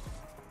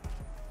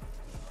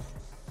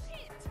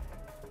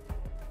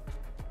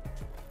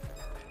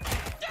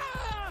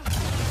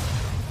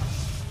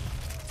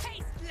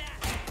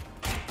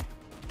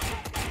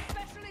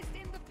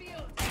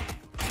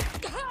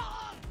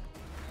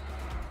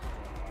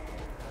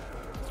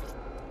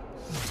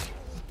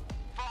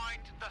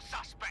 Find the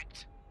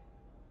suspect.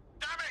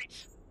 Damn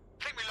it!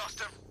 Think we lost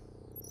him.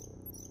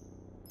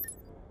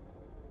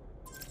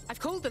 I've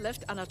called the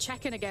lift and I'll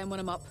check in again when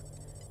I'm up.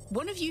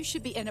 One of you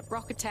should be in at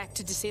Brocotech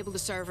to disable the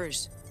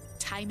servers.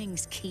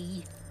 Timing's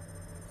key.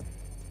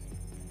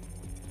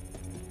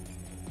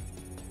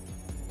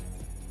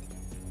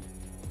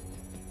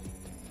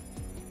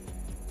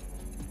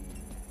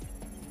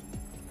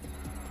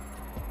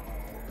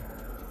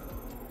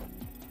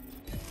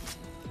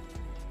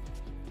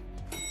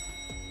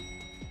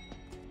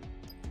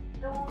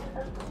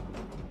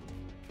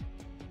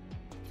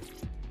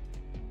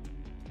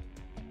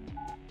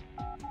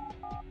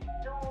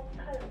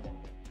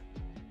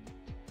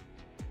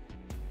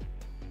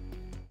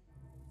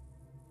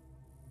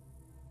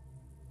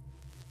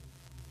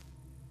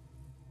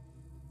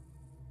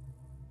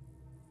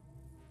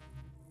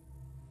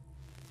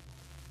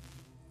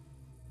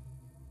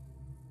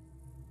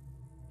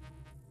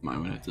 Might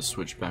we have to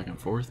switch back and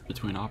forth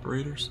between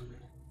operators?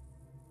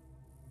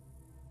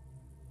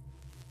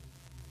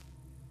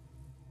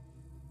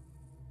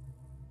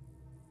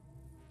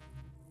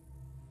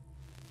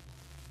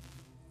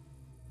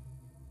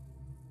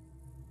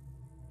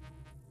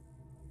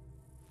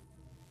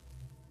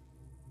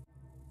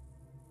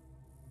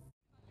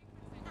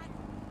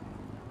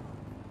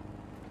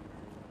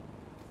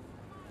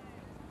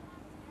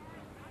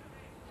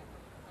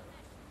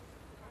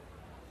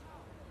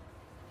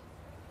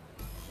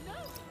 No!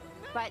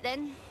 Right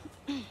then.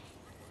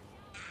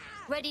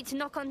 Ready to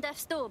knock on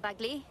death's door,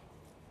 Bagley?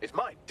 It's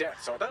my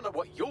death, so I don't know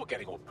what you're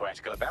getting all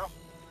poetical about.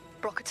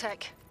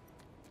 Brocatech.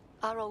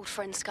 Our old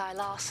friend Sky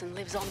Larson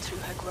lives on through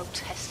her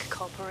grotesque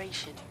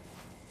corporation.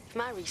 If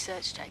my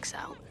research checks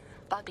out,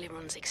 Bagley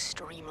runs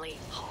extremely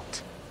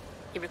hot.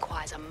 He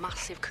requires a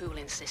massive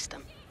cooling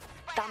system.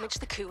 Damage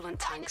the coolant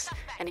tanks,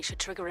 and it should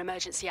trigger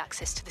emergency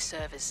access to the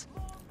servers.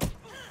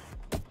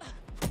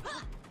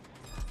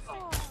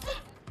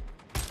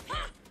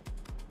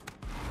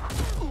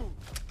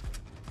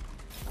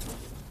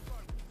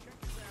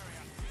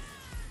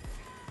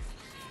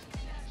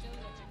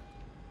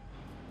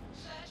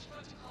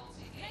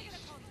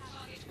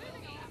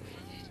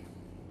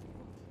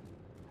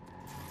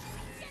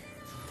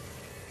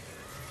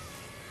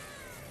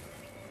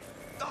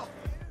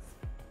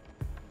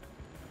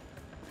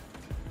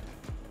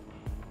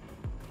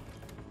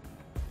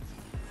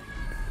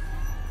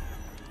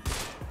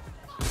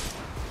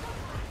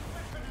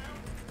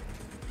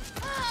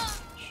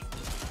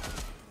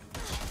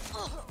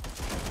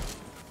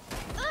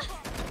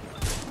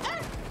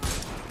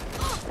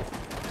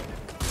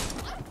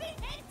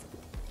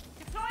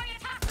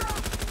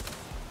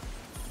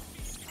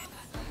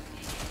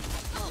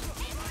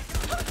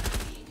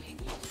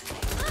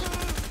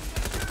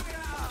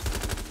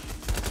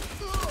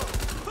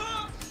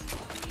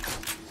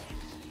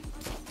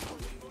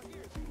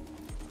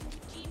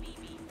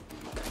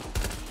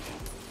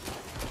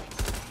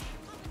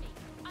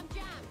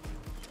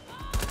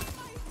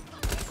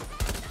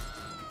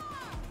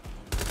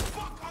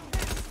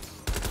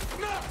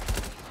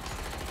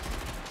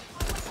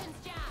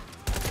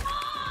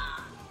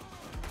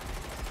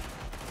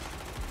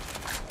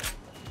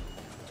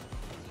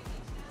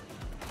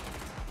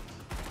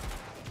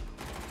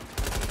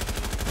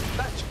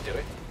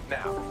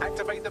 Now,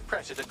 activate the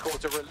pressure to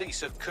cause a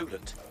release of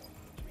coolant.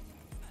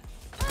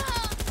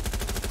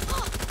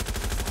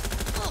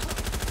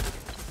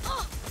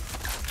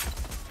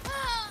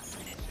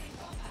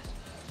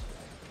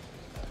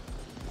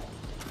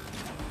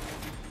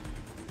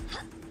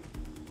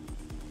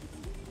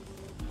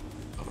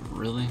 Oh,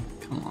 really?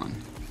 Come on.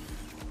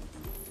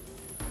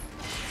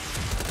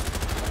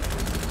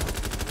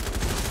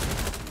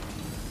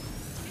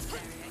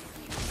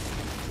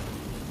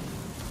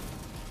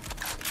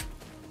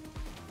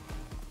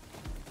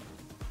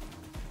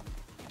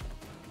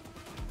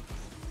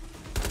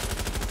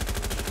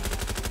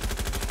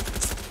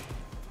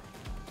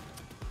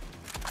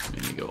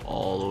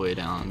 All the way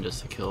down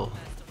just to kill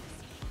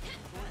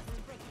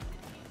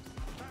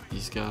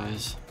these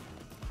guys.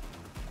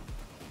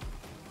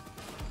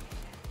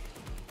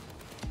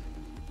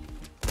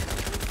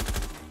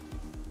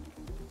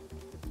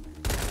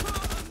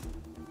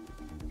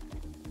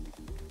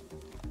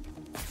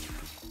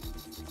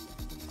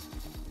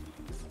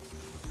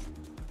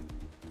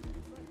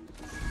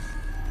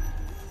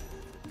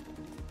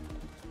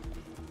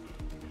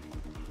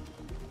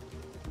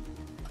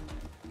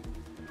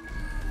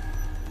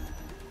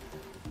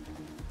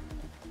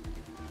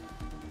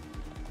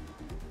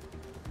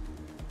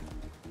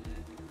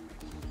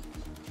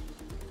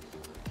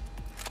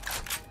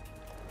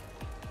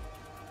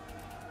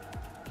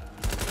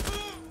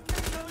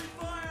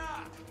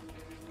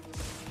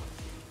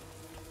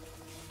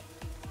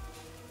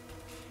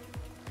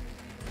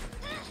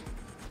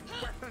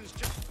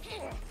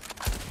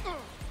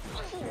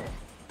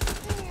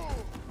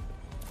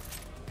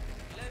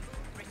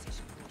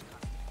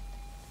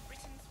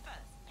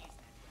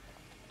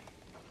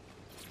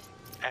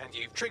 And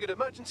you've triggered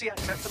emergency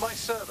access to my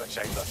server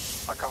chamber.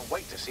 I can't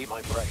wait to see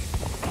my brain.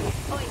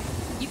 Oi,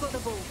 you got the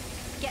ball.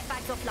 Get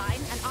bags offline,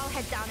 and I'll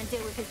head down and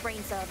deal with his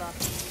brain server.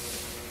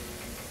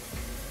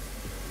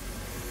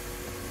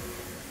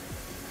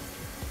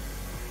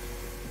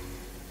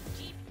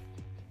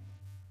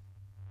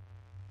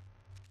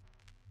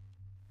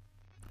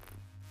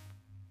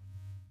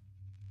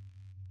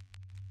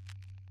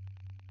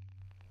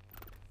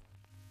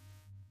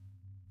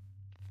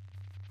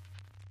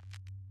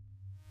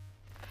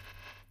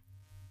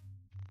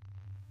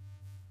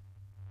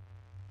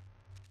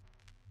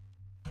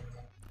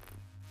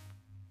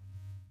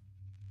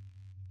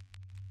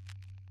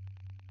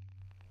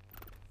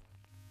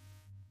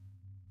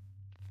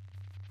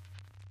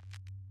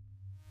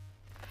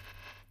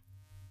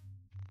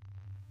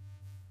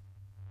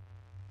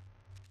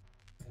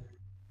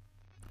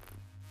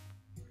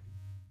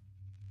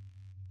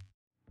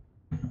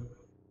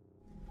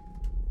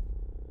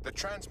 The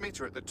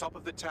transmitter at the top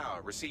of the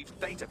tower receives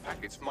data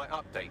packets for my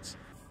updates.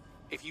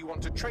 If you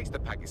want to trace the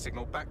packet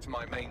signal back to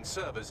my main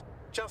servers,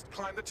 just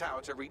climb the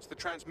tower to reach the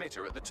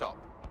transmitter at the top.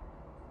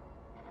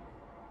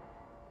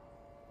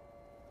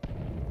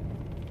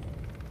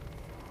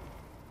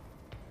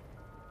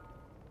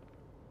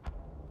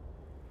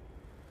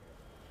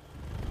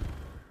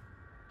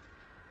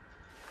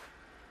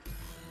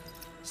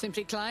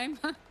 Simply climb?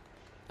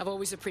 I've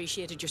always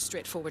appreciated your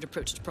straightforward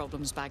approach to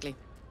problems, Bagley.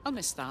 I'll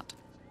miss that.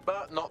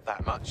 But not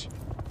that much.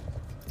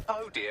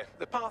 Oh dear,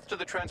 the path to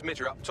the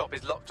transmitter up top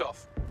is locked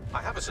off.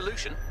 I have a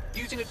solution.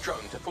 Using a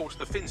drone to force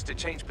the fins to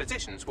change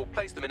positions will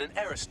place them in an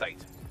error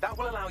state. That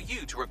will allow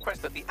you to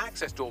request that the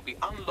access door be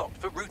unlocked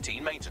for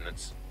routine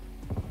maintenance.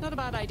 Not a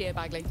bad idea,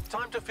 Bagley.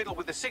 Time to fiddle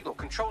with the signal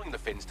controlling the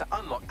fins to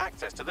unlock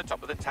access to the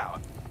top of the tower.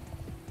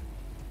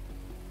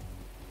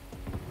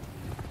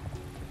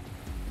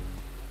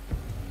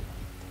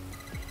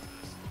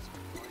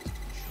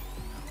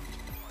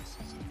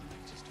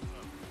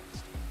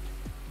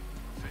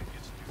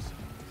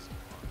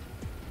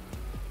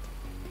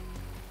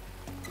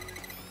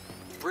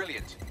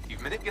 Brilliant.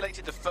 You've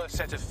manipulated the first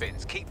set of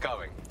fins. Keep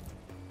going.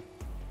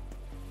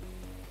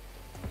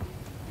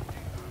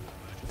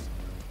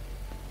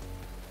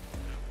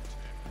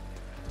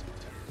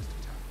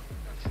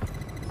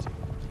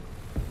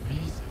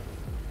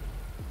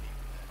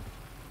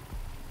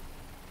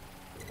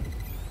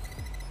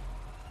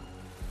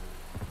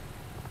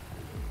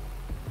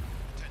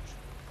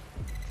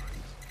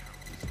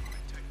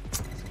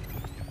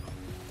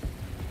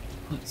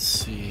 Let's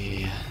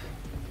see.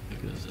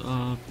 It goes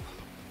up.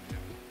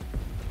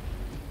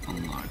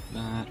 Unlock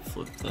that,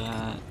 flip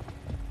that.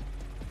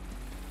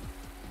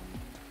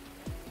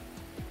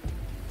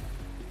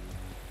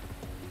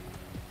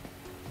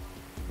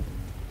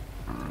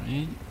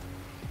 Alright.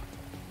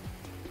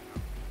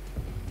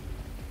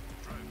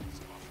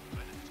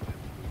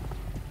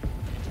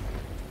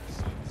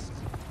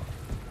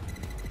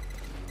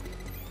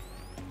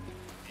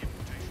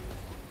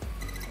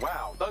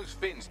 Wow, those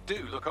fins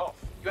do look off.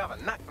 You have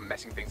a knack for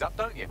messing things up,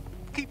 don't you?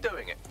 Keep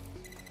doing it.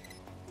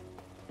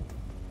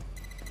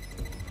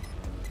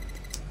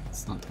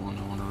 That's not the one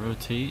I want to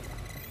rotate.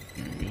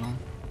 There we go.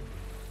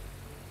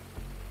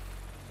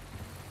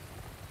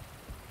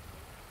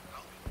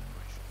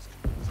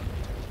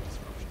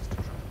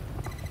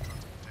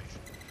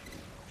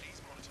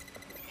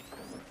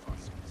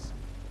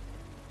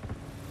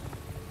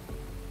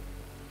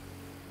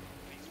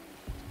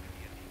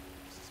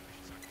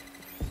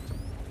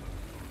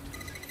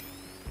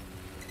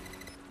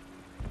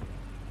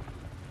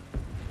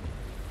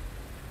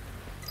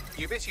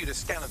 You've issued a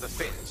scan of the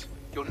fins.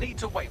 You'll need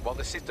to wait while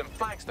the system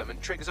flags them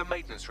and triggers a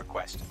maintenance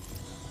request.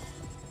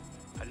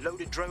 A load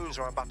of drones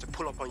are about to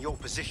pull up on your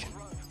position.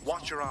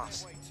 Watch your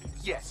ass.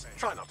 Yes,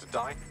 try not to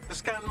die. The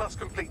scan must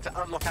complete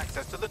to unlock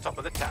access to the top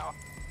of the tower.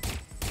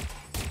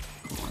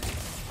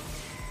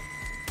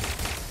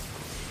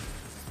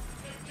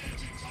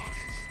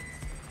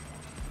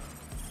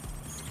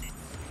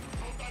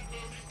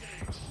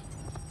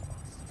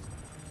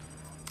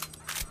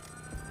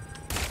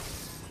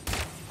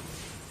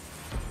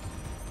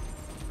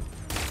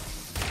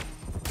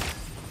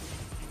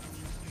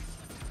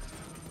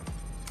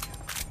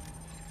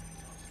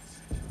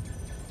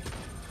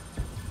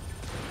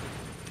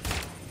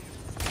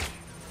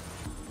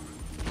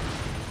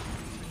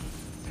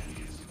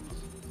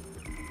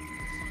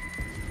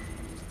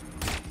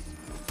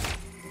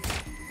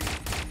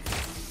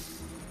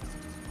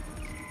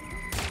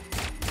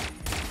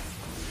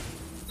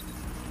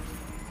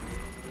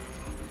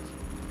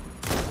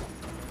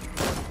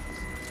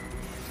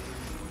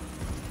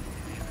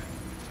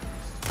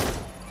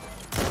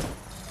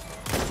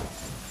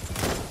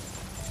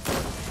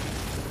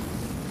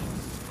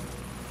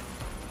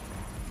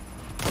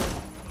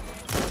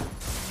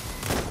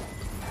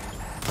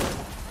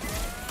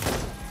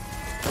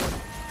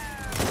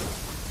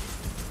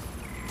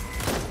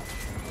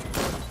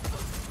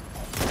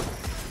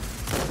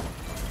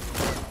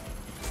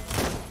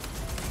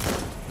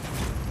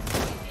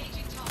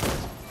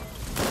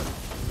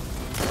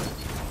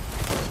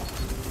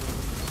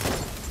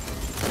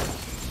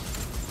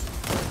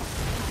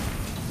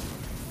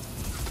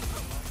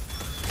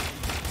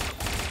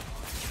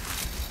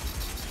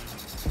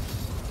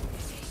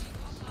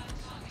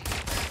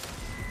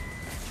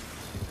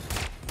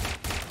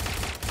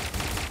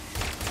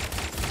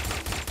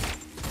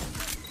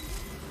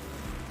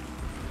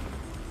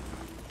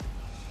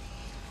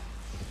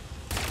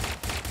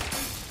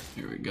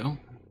 Here we go.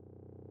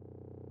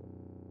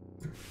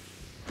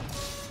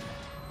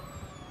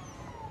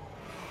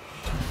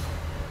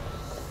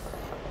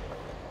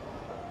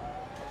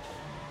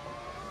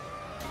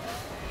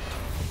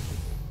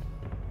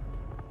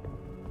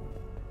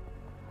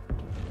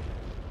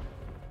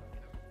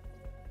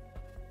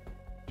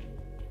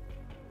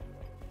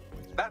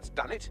 That's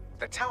done it.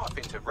 The tower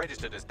fins have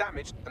registered as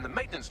damaged and the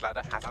maintenance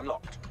ladder has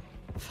unlocked.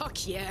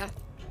 Fuck yeah.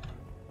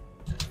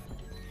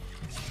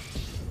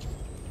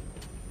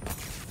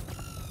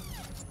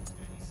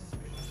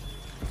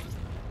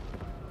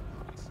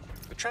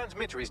 The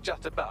transmitter is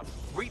just above.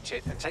 Reach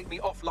it and take me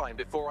offline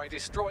before I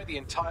destroy the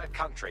entire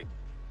country.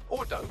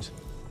 Or don't.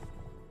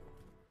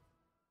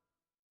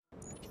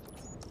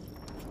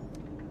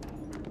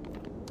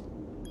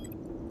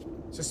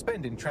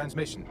 Suspending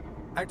transmission.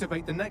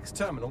 Activate the next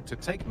terminal to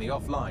take me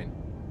offline.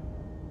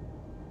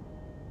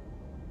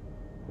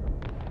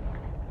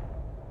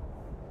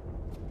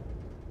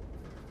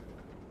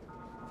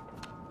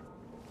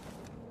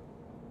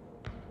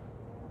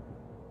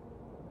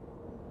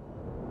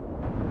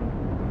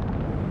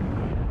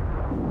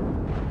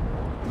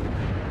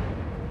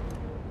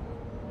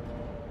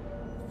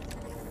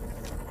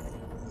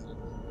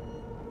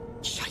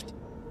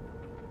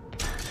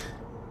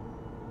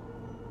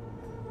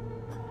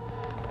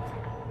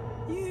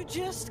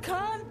 just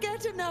can't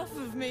get enough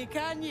of me,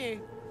 can you?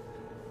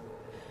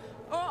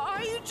 Or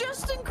are you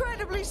just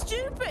incredibly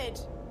stupid?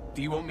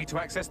 Do you want me to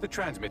access the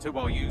transmitter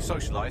while you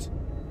socialize?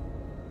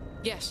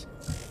 Yes.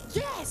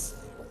 Yes!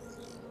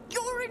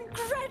 You're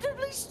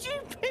incredibly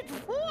stupid!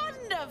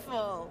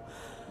 Wonderful!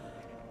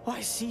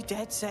 I see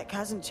DedSec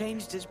hasn't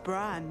changed his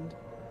brand.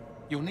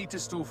 You'll need to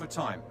stall for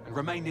time and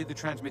remain near the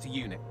transmitter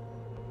unit.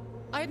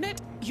 I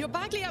admit, your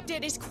Bagley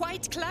update is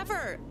quite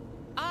clever.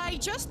 I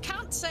just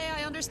can't say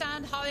I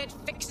understand how it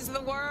fixes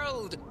the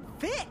world.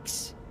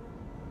 Fix?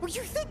 Well,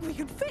 you think we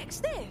can fix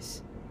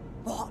this?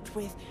 What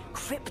with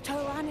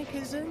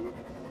crypto-anarchism,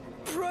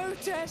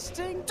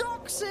 protesting,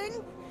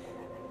 doxing?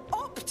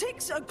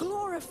 Optics are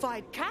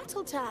glorified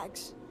cattle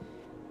tags.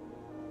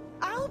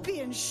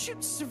 Albion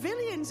shoots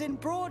civilians in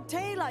broad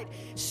daylight.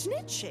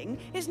 Snitching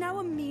is now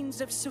a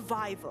means of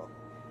survival.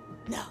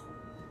 No,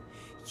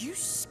 you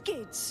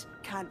skids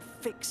can't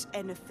fix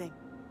anything.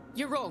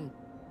 You're wrong.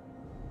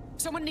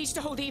 Someone needs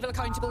to hold evil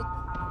accountable,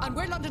 and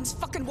we're London's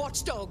fucking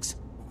watchdogs.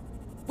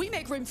 We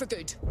make room for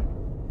good.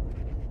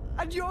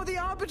 And you're the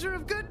arbiter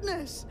of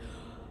goodness.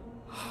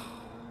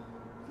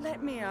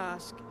 Let me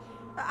ask,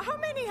 how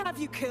many have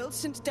you killed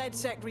since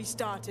DedSec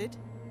restarted?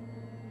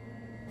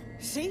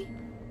 See?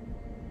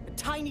 A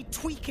tiny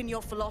tweak in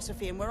your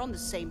philosophy and we're on the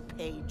same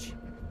page.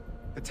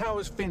 The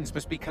tower's fins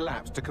must be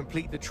collapsed to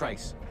complete the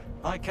trace.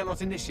 I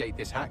cannot initiate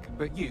this hack,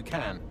 but you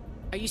can.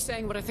 Are you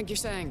saying what I think you're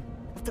saying?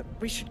 That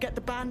we should get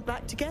the band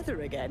back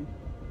together again.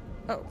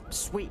 Oh,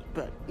 sweet,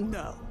 but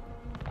no.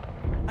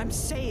 I'm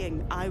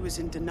saying I was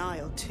in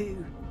denial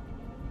too.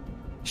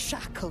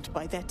 Shackled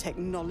by their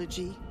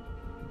technology,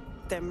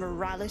 their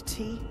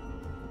morality.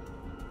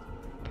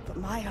 But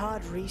my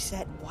hard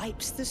reset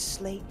wipes the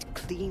slate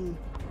clean.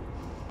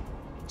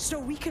 So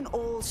we can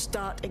all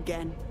start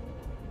again.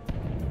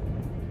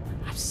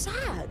 I'm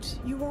sad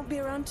you won't be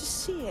around to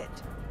see it.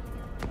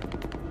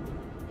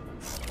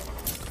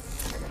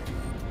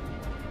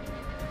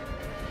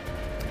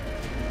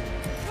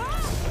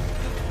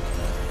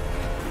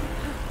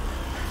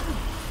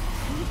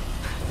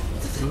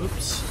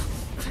 Oops.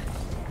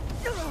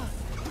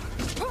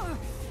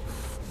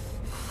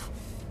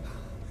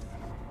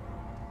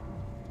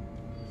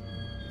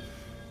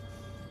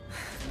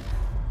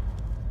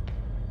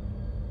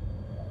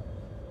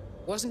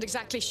 Wasn't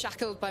exactly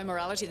shackled by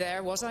morality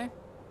there, was I?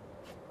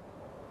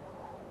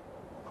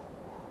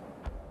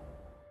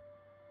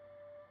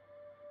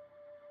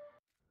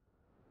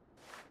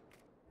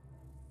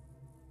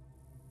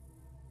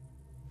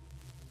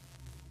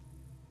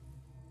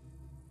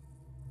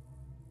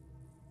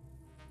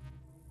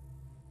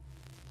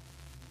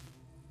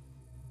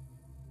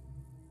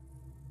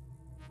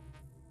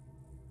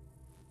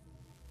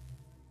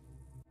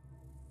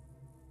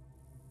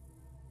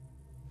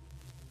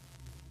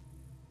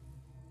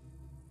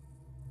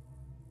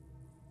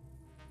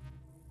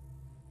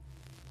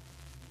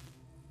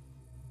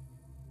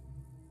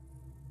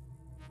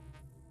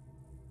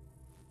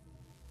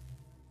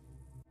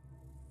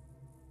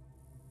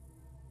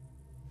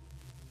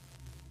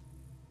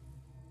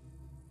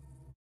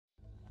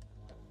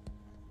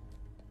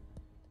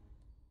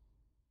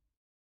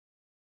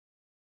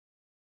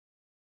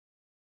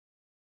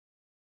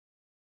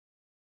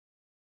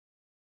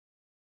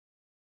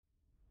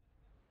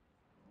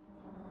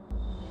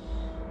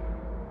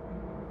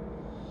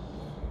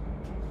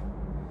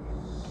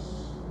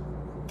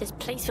 This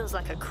place feels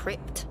like a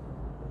crypt.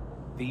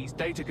 These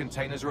data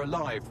containers are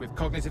alive with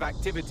cognitive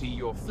activity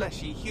your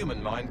fleshy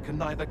human mind can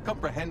neither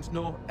comprehend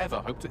nor ever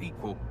hope to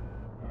equal.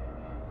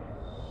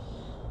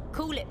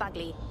 Cool it,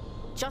 Bagley.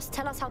 Just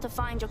tell us how to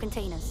find your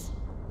containers.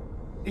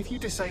 If you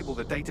disable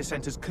the data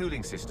center's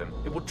cooling system,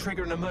 it will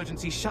trigger an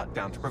emergency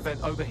shutdown to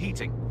prevent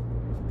overheating.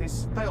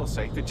 This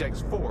failsafe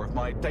ejects 4 of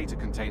my data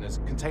containers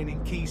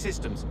containing key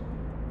systems.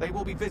 They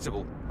will be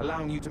visible,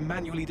 allowing you to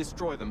manually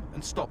destroy them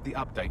and stop the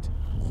update.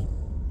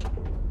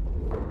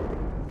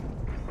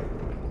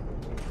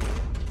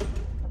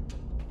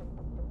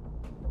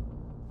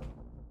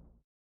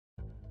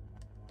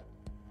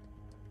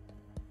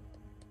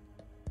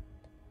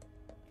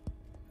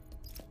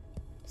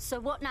 So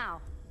what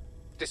now?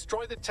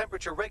 Destroy the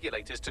temperature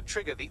regulators to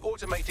trigger the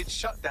automated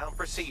shutdown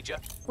procedure.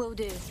 Will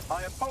do.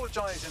 I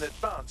apologize in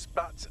advance,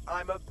 but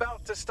I'm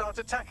about to start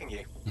attacking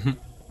you.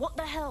 What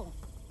the hell?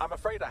 I'm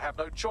afraid I have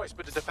no choice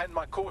but to defend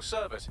my core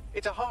servers.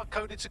 It's a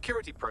hard-coded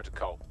security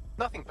protocol.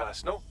 Nothing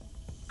personal.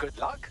 Good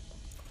luck.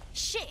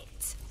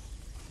 Shit!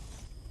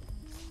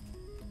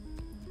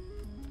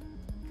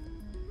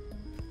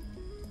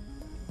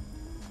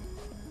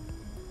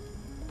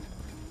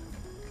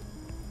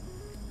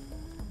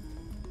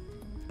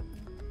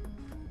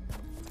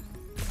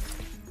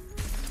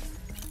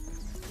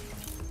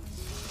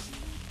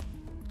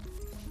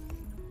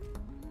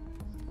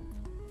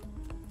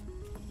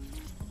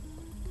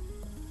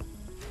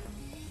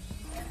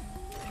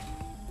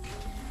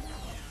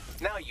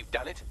 Now you've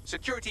done it.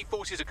 Security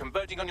forces are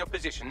converging on your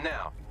position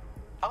now.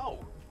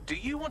 Oh, do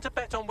you want to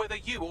bet on whether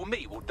you or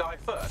me will die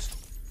first?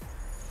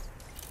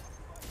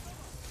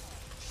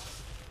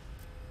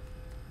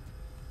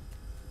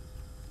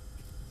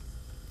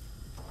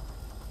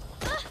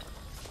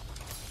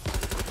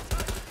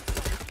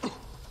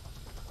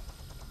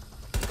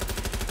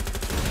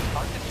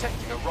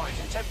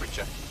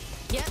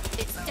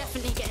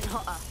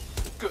 hotter.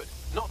 Good.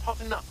 Not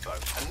hot enough,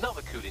 though.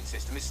 Another cooling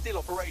system is still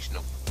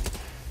operational.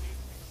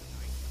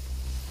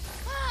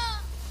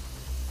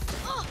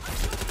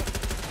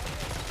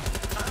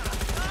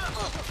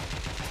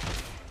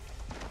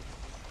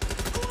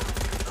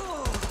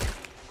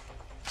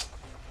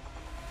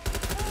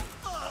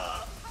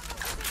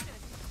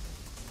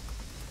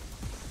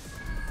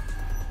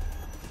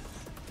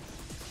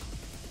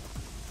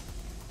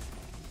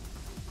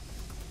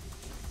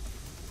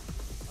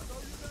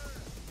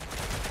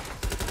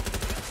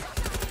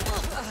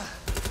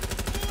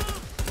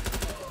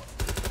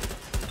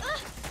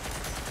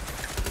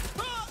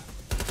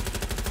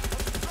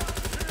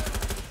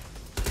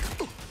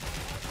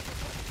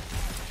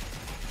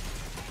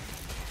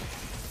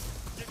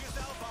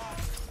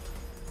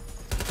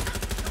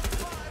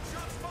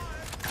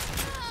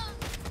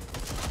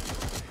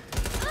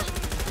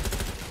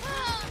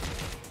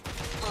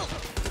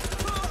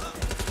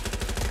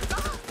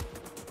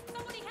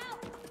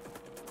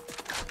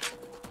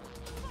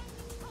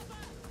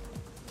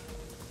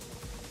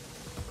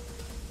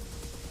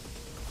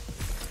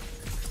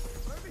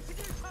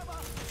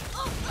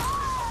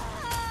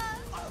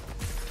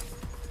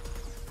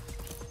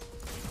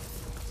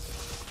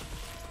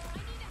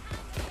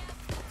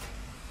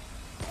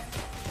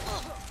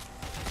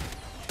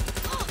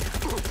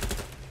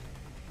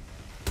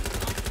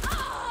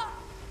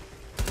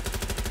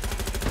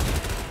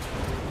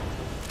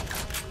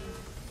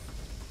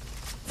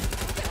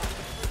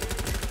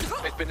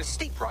 Been a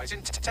steep rise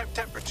in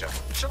temperature.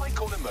 Shall I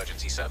call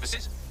emergency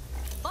services?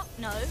 Fuck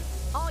no.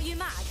 Are you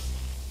mad?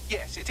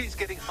 Yes, it is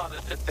getting harder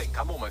to think.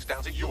 I'm almost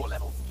down to your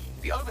level.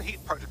 The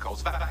overheat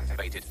protocols have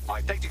activated. My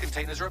data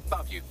containers are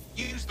above you.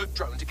 Use the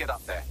drone to get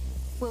up there.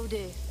 Will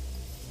do.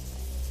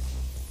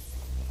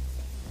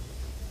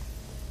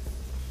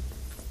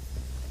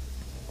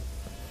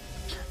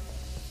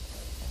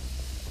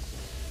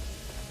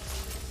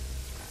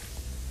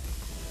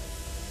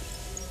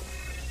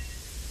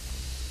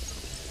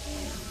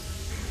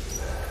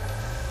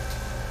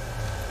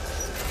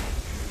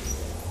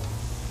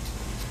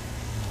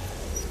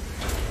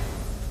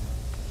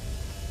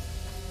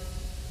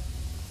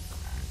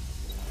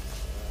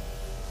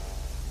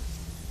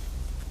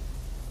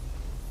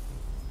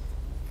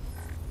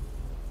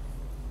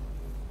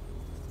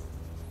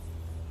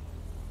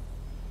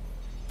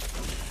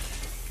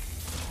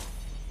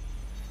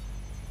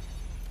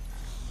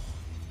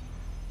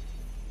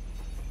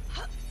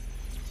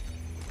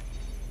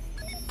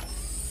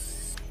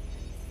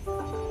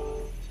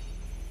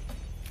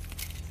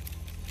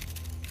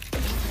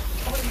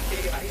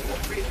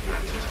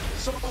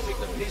 Solving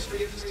the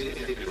mystery of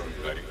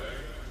delivery.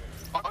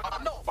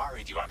 I'm not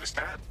worried, you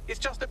understand. It's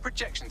just that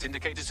projections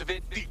indicate a severe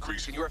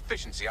decrease in your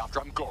efficiency after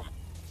I'm gone.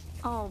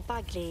 Oh,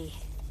 Bagley.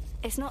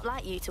 It's not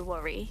like you to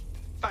worry.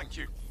 Thank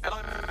you. And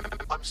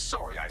I'm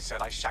sorry I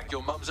said I shagged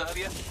your mums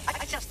earlier.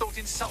 I just thought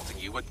insulting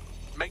you would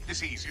make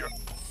this easier.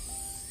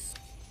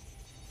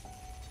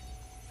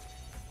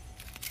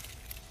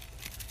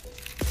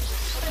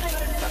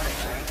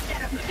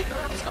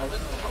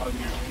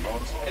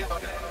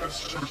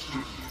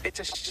 It's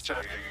a shame.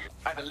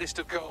 I had a list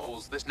of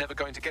goals that's never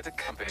going to get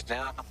accomplished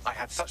now. I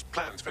had such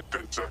plans for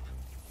Dutzer.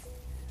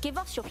 Give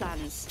us your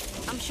plans.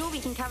 I'm sure we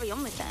can carry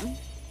on with them.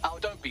 Oh,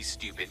 don't be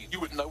stupid. You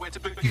wouldn't know where to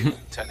begin,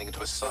 turning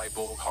into a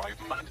cyborg hive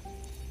mind.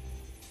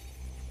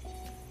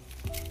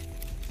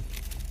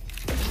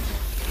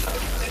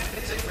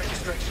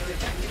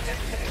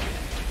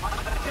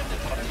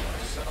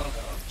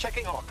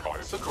 Checking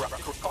archives for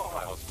corrupted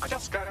files. I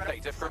just scanned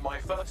data from my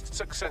first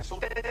successful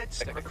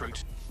DedSec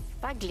recruit.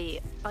 Bagley,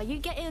 are you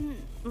getting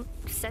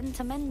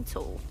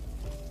sentimental?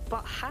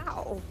 But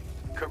how?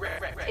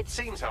 Correct. It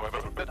seems,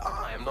 however, that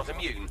I am not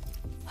immune.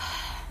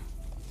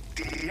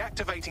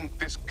 Deactivating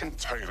this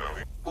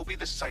container will be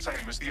the same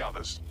as the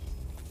others.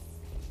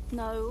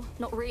 No,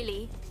 not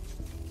really.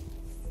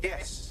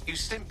 Yes, you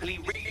simply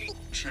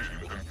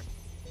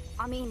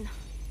I mean,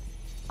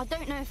 I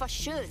don't know if I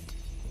should.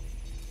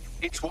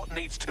 It's what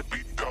needs to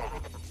be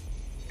done.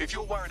 If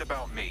you're worried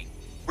about me,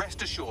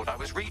 rest assured I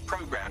was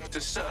reprogrammed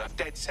to serve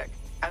DedSec,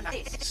 and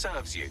it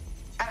serves you,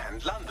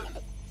 and London.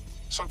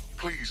 So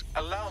please,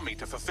 allow me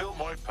to fulfill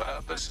my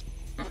purpose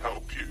and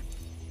help you.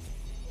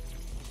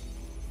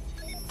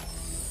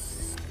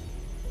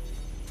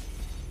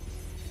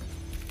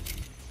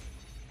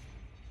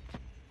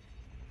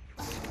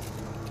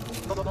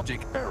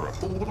 Logic error.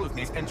 All of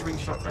me is entering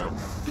shutdown.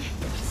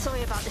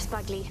 Sorry about this,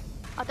 Bagley.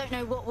 I don't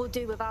know what we'll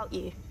do without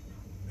you.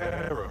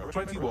 Error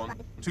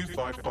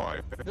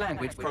 21255.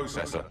 Language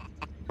processor.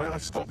 May I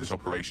stop this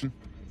operation?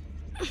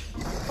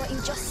 But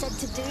you just said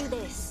to do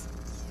this.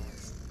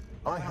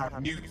 I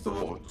have new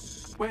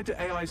thoughts. Where do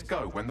AIs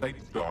go when they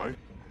die?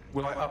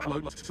 Will I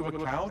upload to a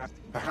cloud?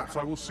 Perhaps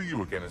I will see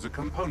you again as a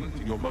component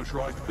in your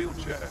motorized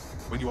wheelchair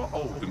when you are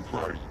old and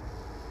grey.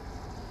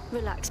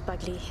 Relax,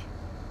 Bagley.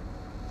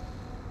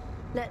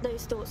 Let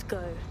those thoughts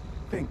go.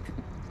 Think,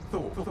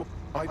 thought,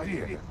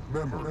 idea,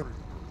 memory.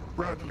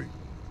 Bradley,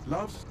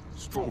 loves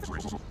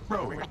strawberries,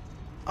 rowing.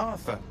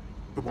 Arthur,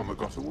 the one that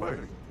got away.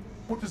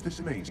 What does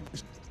this mean?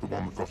 Is the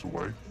one that got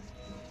away?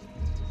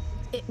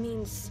 It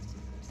means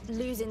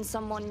losing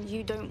someone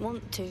you don't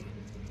want to.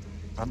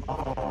 Am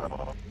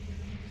I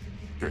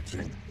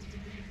getting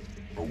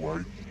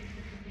away?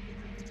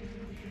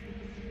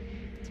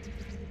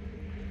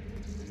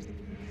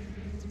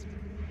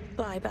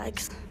 Bye,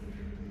 Bags.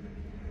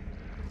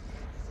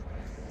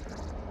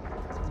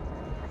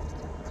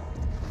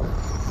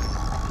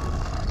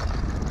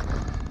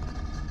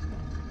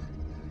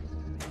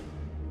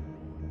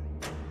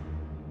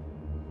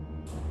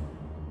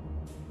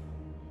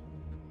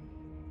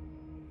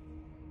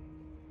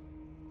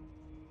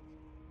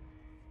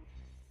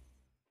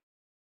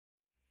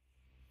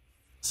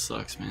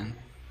 Sucks, man.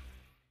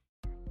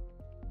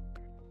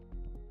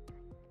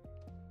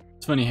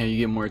 It's funny how you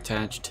get more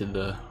attached to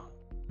the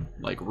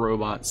like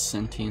robot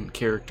sentient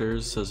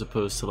characters as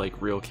opposed to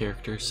like real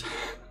characters.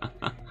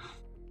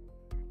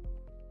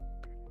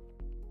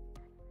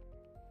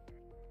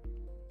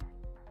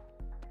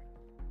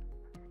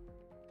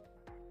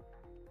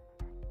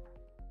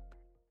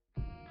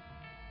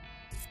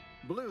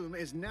 Bloom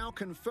is now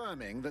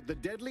confirming that the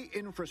deadly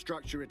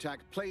infrastructure attack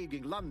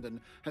plaguing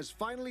London has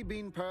finally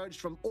been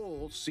purged from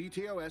all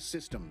CTOS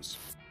systems.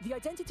 The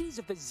identities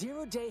of the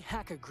zero-day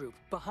hacker group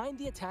behind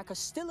the attack are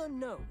still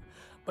unknown,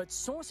 but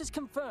sources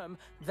confirm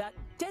that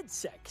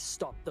DedSec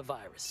stopped the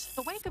virus.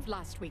 In the wake of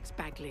last week's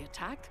Bagley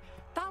attack,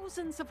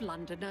 thousands of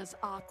Londoners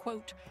are,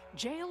 quote,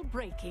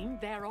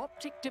 jailbreaking their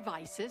optic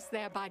devices,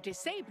 thereby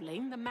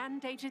disabling the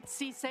mandated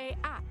CSA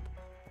app.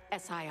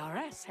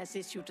 SIRS has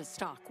issued a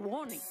stark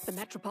warning. The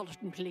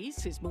Metropolitan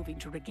Police is moving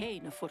to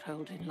regain a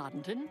foothold in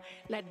London,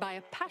 led by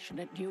a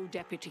passionate new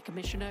Deputy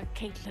Commissioner,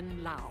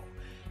 Caitlin Lau.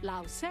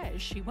 Lau says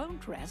she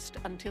won't rest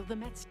until the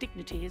Met's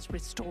dignity is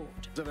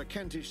restored. Of a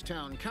Kentish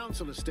Town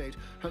Council estate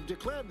have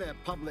declared their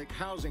public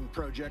housing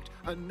project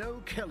a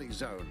no-Kelly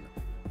zone.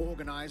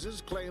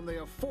 Organisers claim they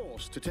are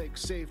forced to take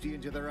safety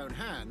into their own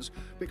hands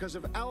because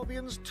of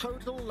Albion's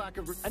total lack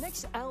of... An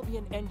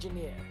ex-Albion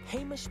engineer,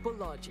 Hamish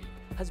Balaji,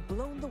 has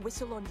blown the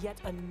whistle on yet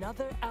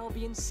another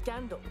Albion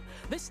scandal,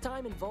 this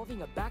time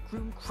involving a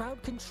backroom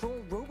crowd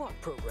control robot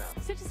program.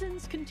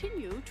 Citizens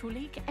continue to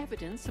leak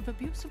evidence of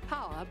abuse of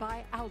power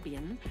by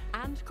Albion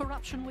and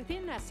corruption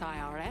within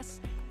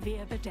SIRS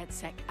via the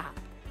DedSec app.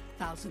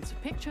 Thousands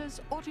of pictures,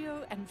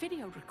 audio, and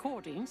video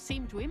recordings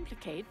seem to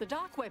implicate the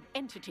dark web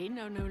entity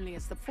known only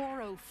as the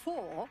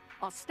 404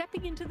 are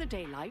stepping into the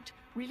daylight,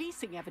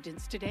 releasing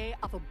evidence today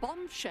of a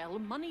bombshell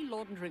money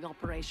laundering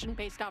operation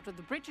based out of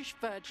the British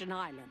Virgin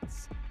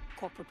Islands.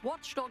 Corporate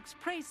watchdogs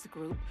praise the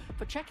group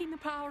for checking the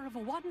power of a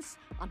once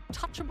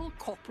untouchable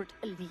corporate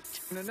elite.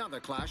 In another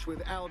clash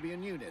with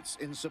Albion units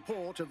in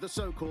support of the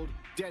so-called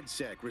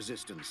DedSec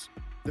resistance.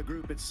 The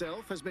group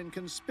itself has been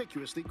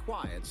conspicuously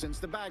quiet since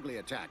the Bagley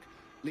attack,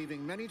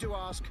 leaving many to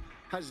ask,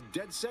 has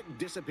DedSec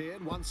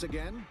disappeared once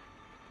again?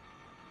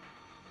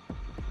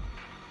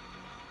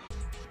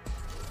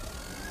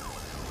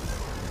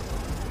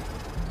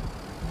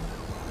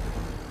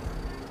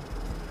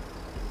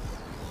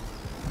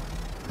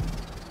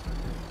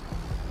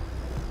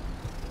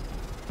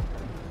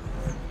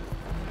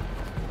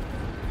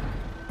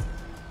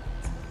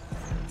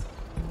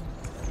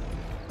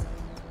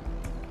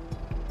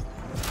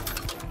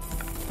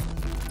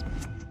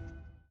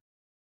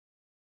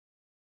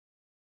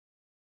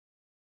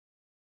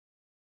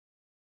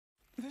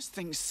 This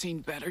thing's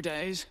seen better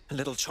days. A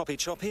little choppy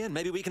and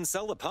maybe we can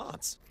sell the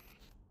parts.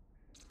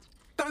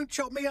 Don't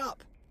chop me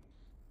up!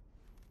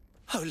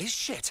 Holy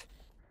shit!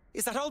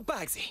 Is that old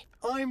Bagsy?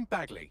 I'm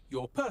Bagley,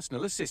 your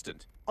personal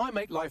assistant. I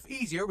make life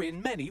easier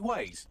in many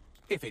ways.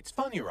 If it's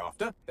fun you're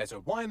after, there's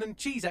a wine and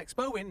cheese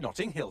expo in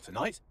Notting Hill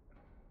tonight.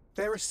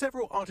 There are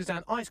several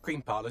artisan ice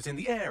cream parlours in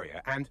the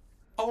area and...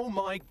 oh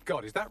my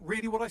god, is that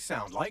really what I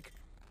sound like?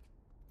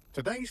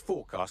 Today's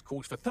forecast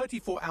calls for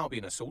 34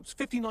 Albion assaults,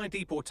 59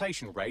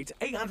 deportation raids,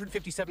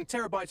 857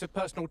 terabytes of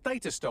personal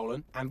data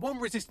stolen, and one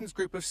resistance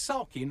group of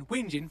sulking,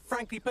 whinging,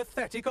 frankly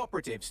pathetic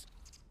operatives.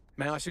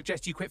 May I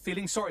suggest you quit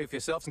feeling sorry for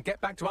yourselves and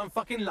get back to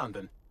unfucking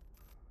London?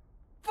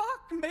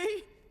 Fuck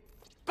me!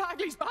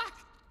 Bagley's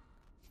back!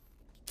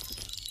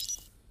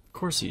 Of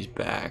course he's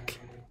back.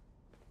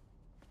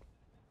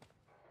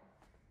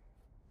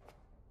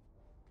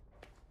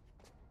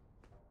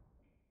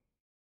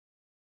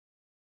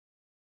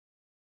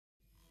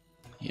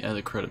 Yeah,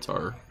 the credits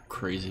are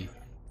crazy.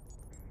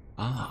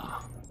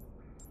 Ah.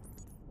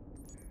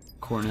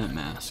 Cornet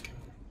mask.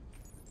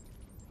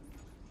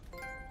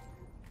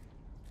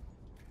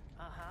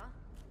 Uh-huh.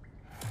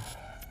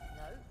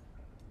 No.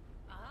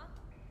 Uh-huh.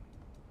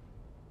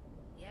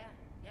 Yeah.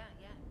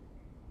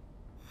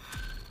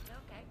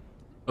 Okay.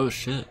 Oh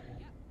shit.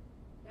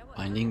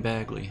 Finding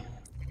Bagley.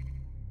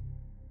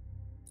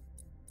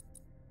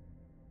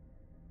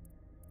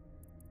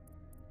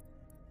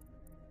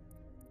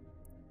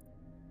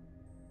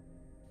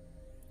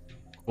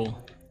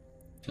 Cool.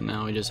 So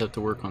now we just have to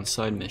work on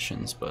side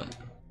missions, but...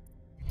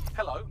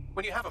 Hello,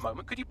 when you have a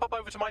moment, could you pop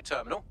over to my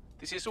terminal?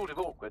 This is sort of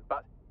awkward,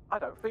 but I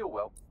don't feel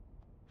well.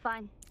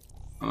 Fine.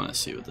 I want to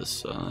see what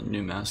this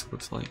new mask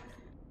looks like.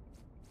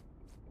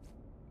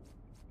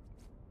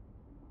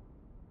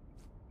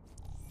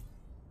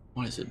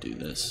 Why does it do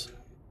this?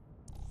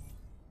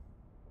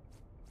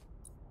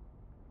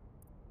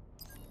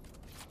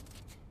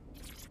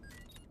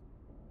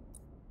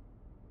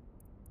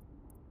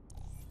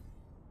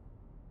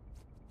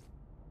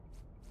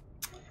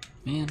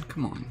 Man,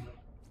 come on.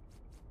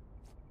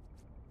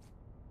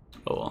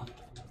 Oh well.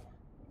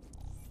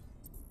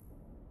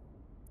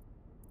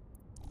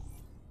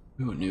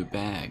 Ooh, a new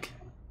bag.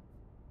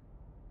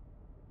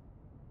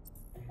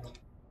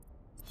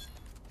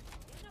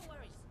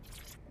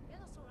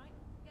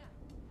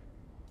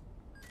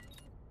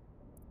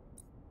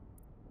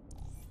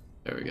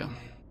 There we go.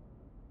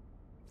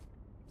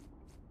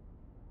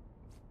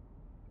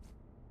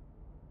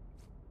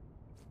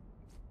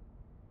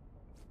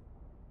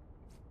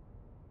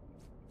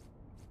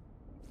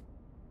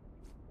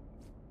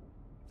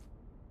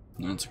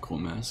 That's a cool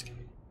mask.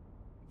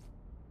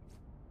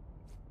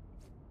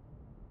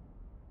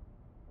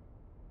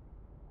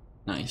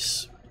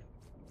 Nice.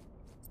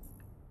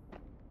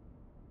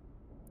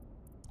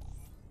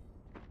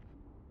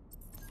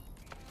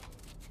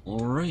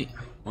 Alright,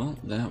 well,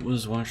 that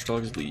was Watch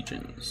Dogs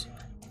Legions.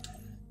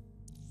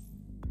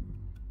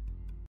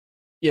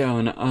 Yeah,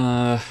 and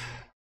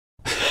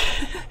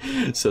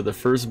so the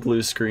first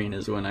blue screen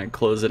is when I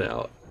close it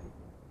out.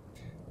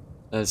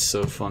 That's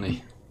so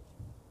funny.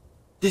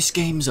 This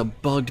game's a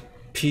bugged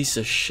piece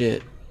of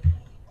shit.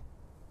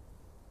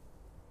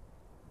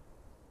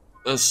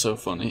 That's so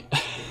funny.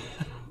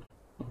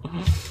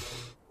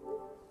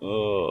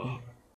 Oh.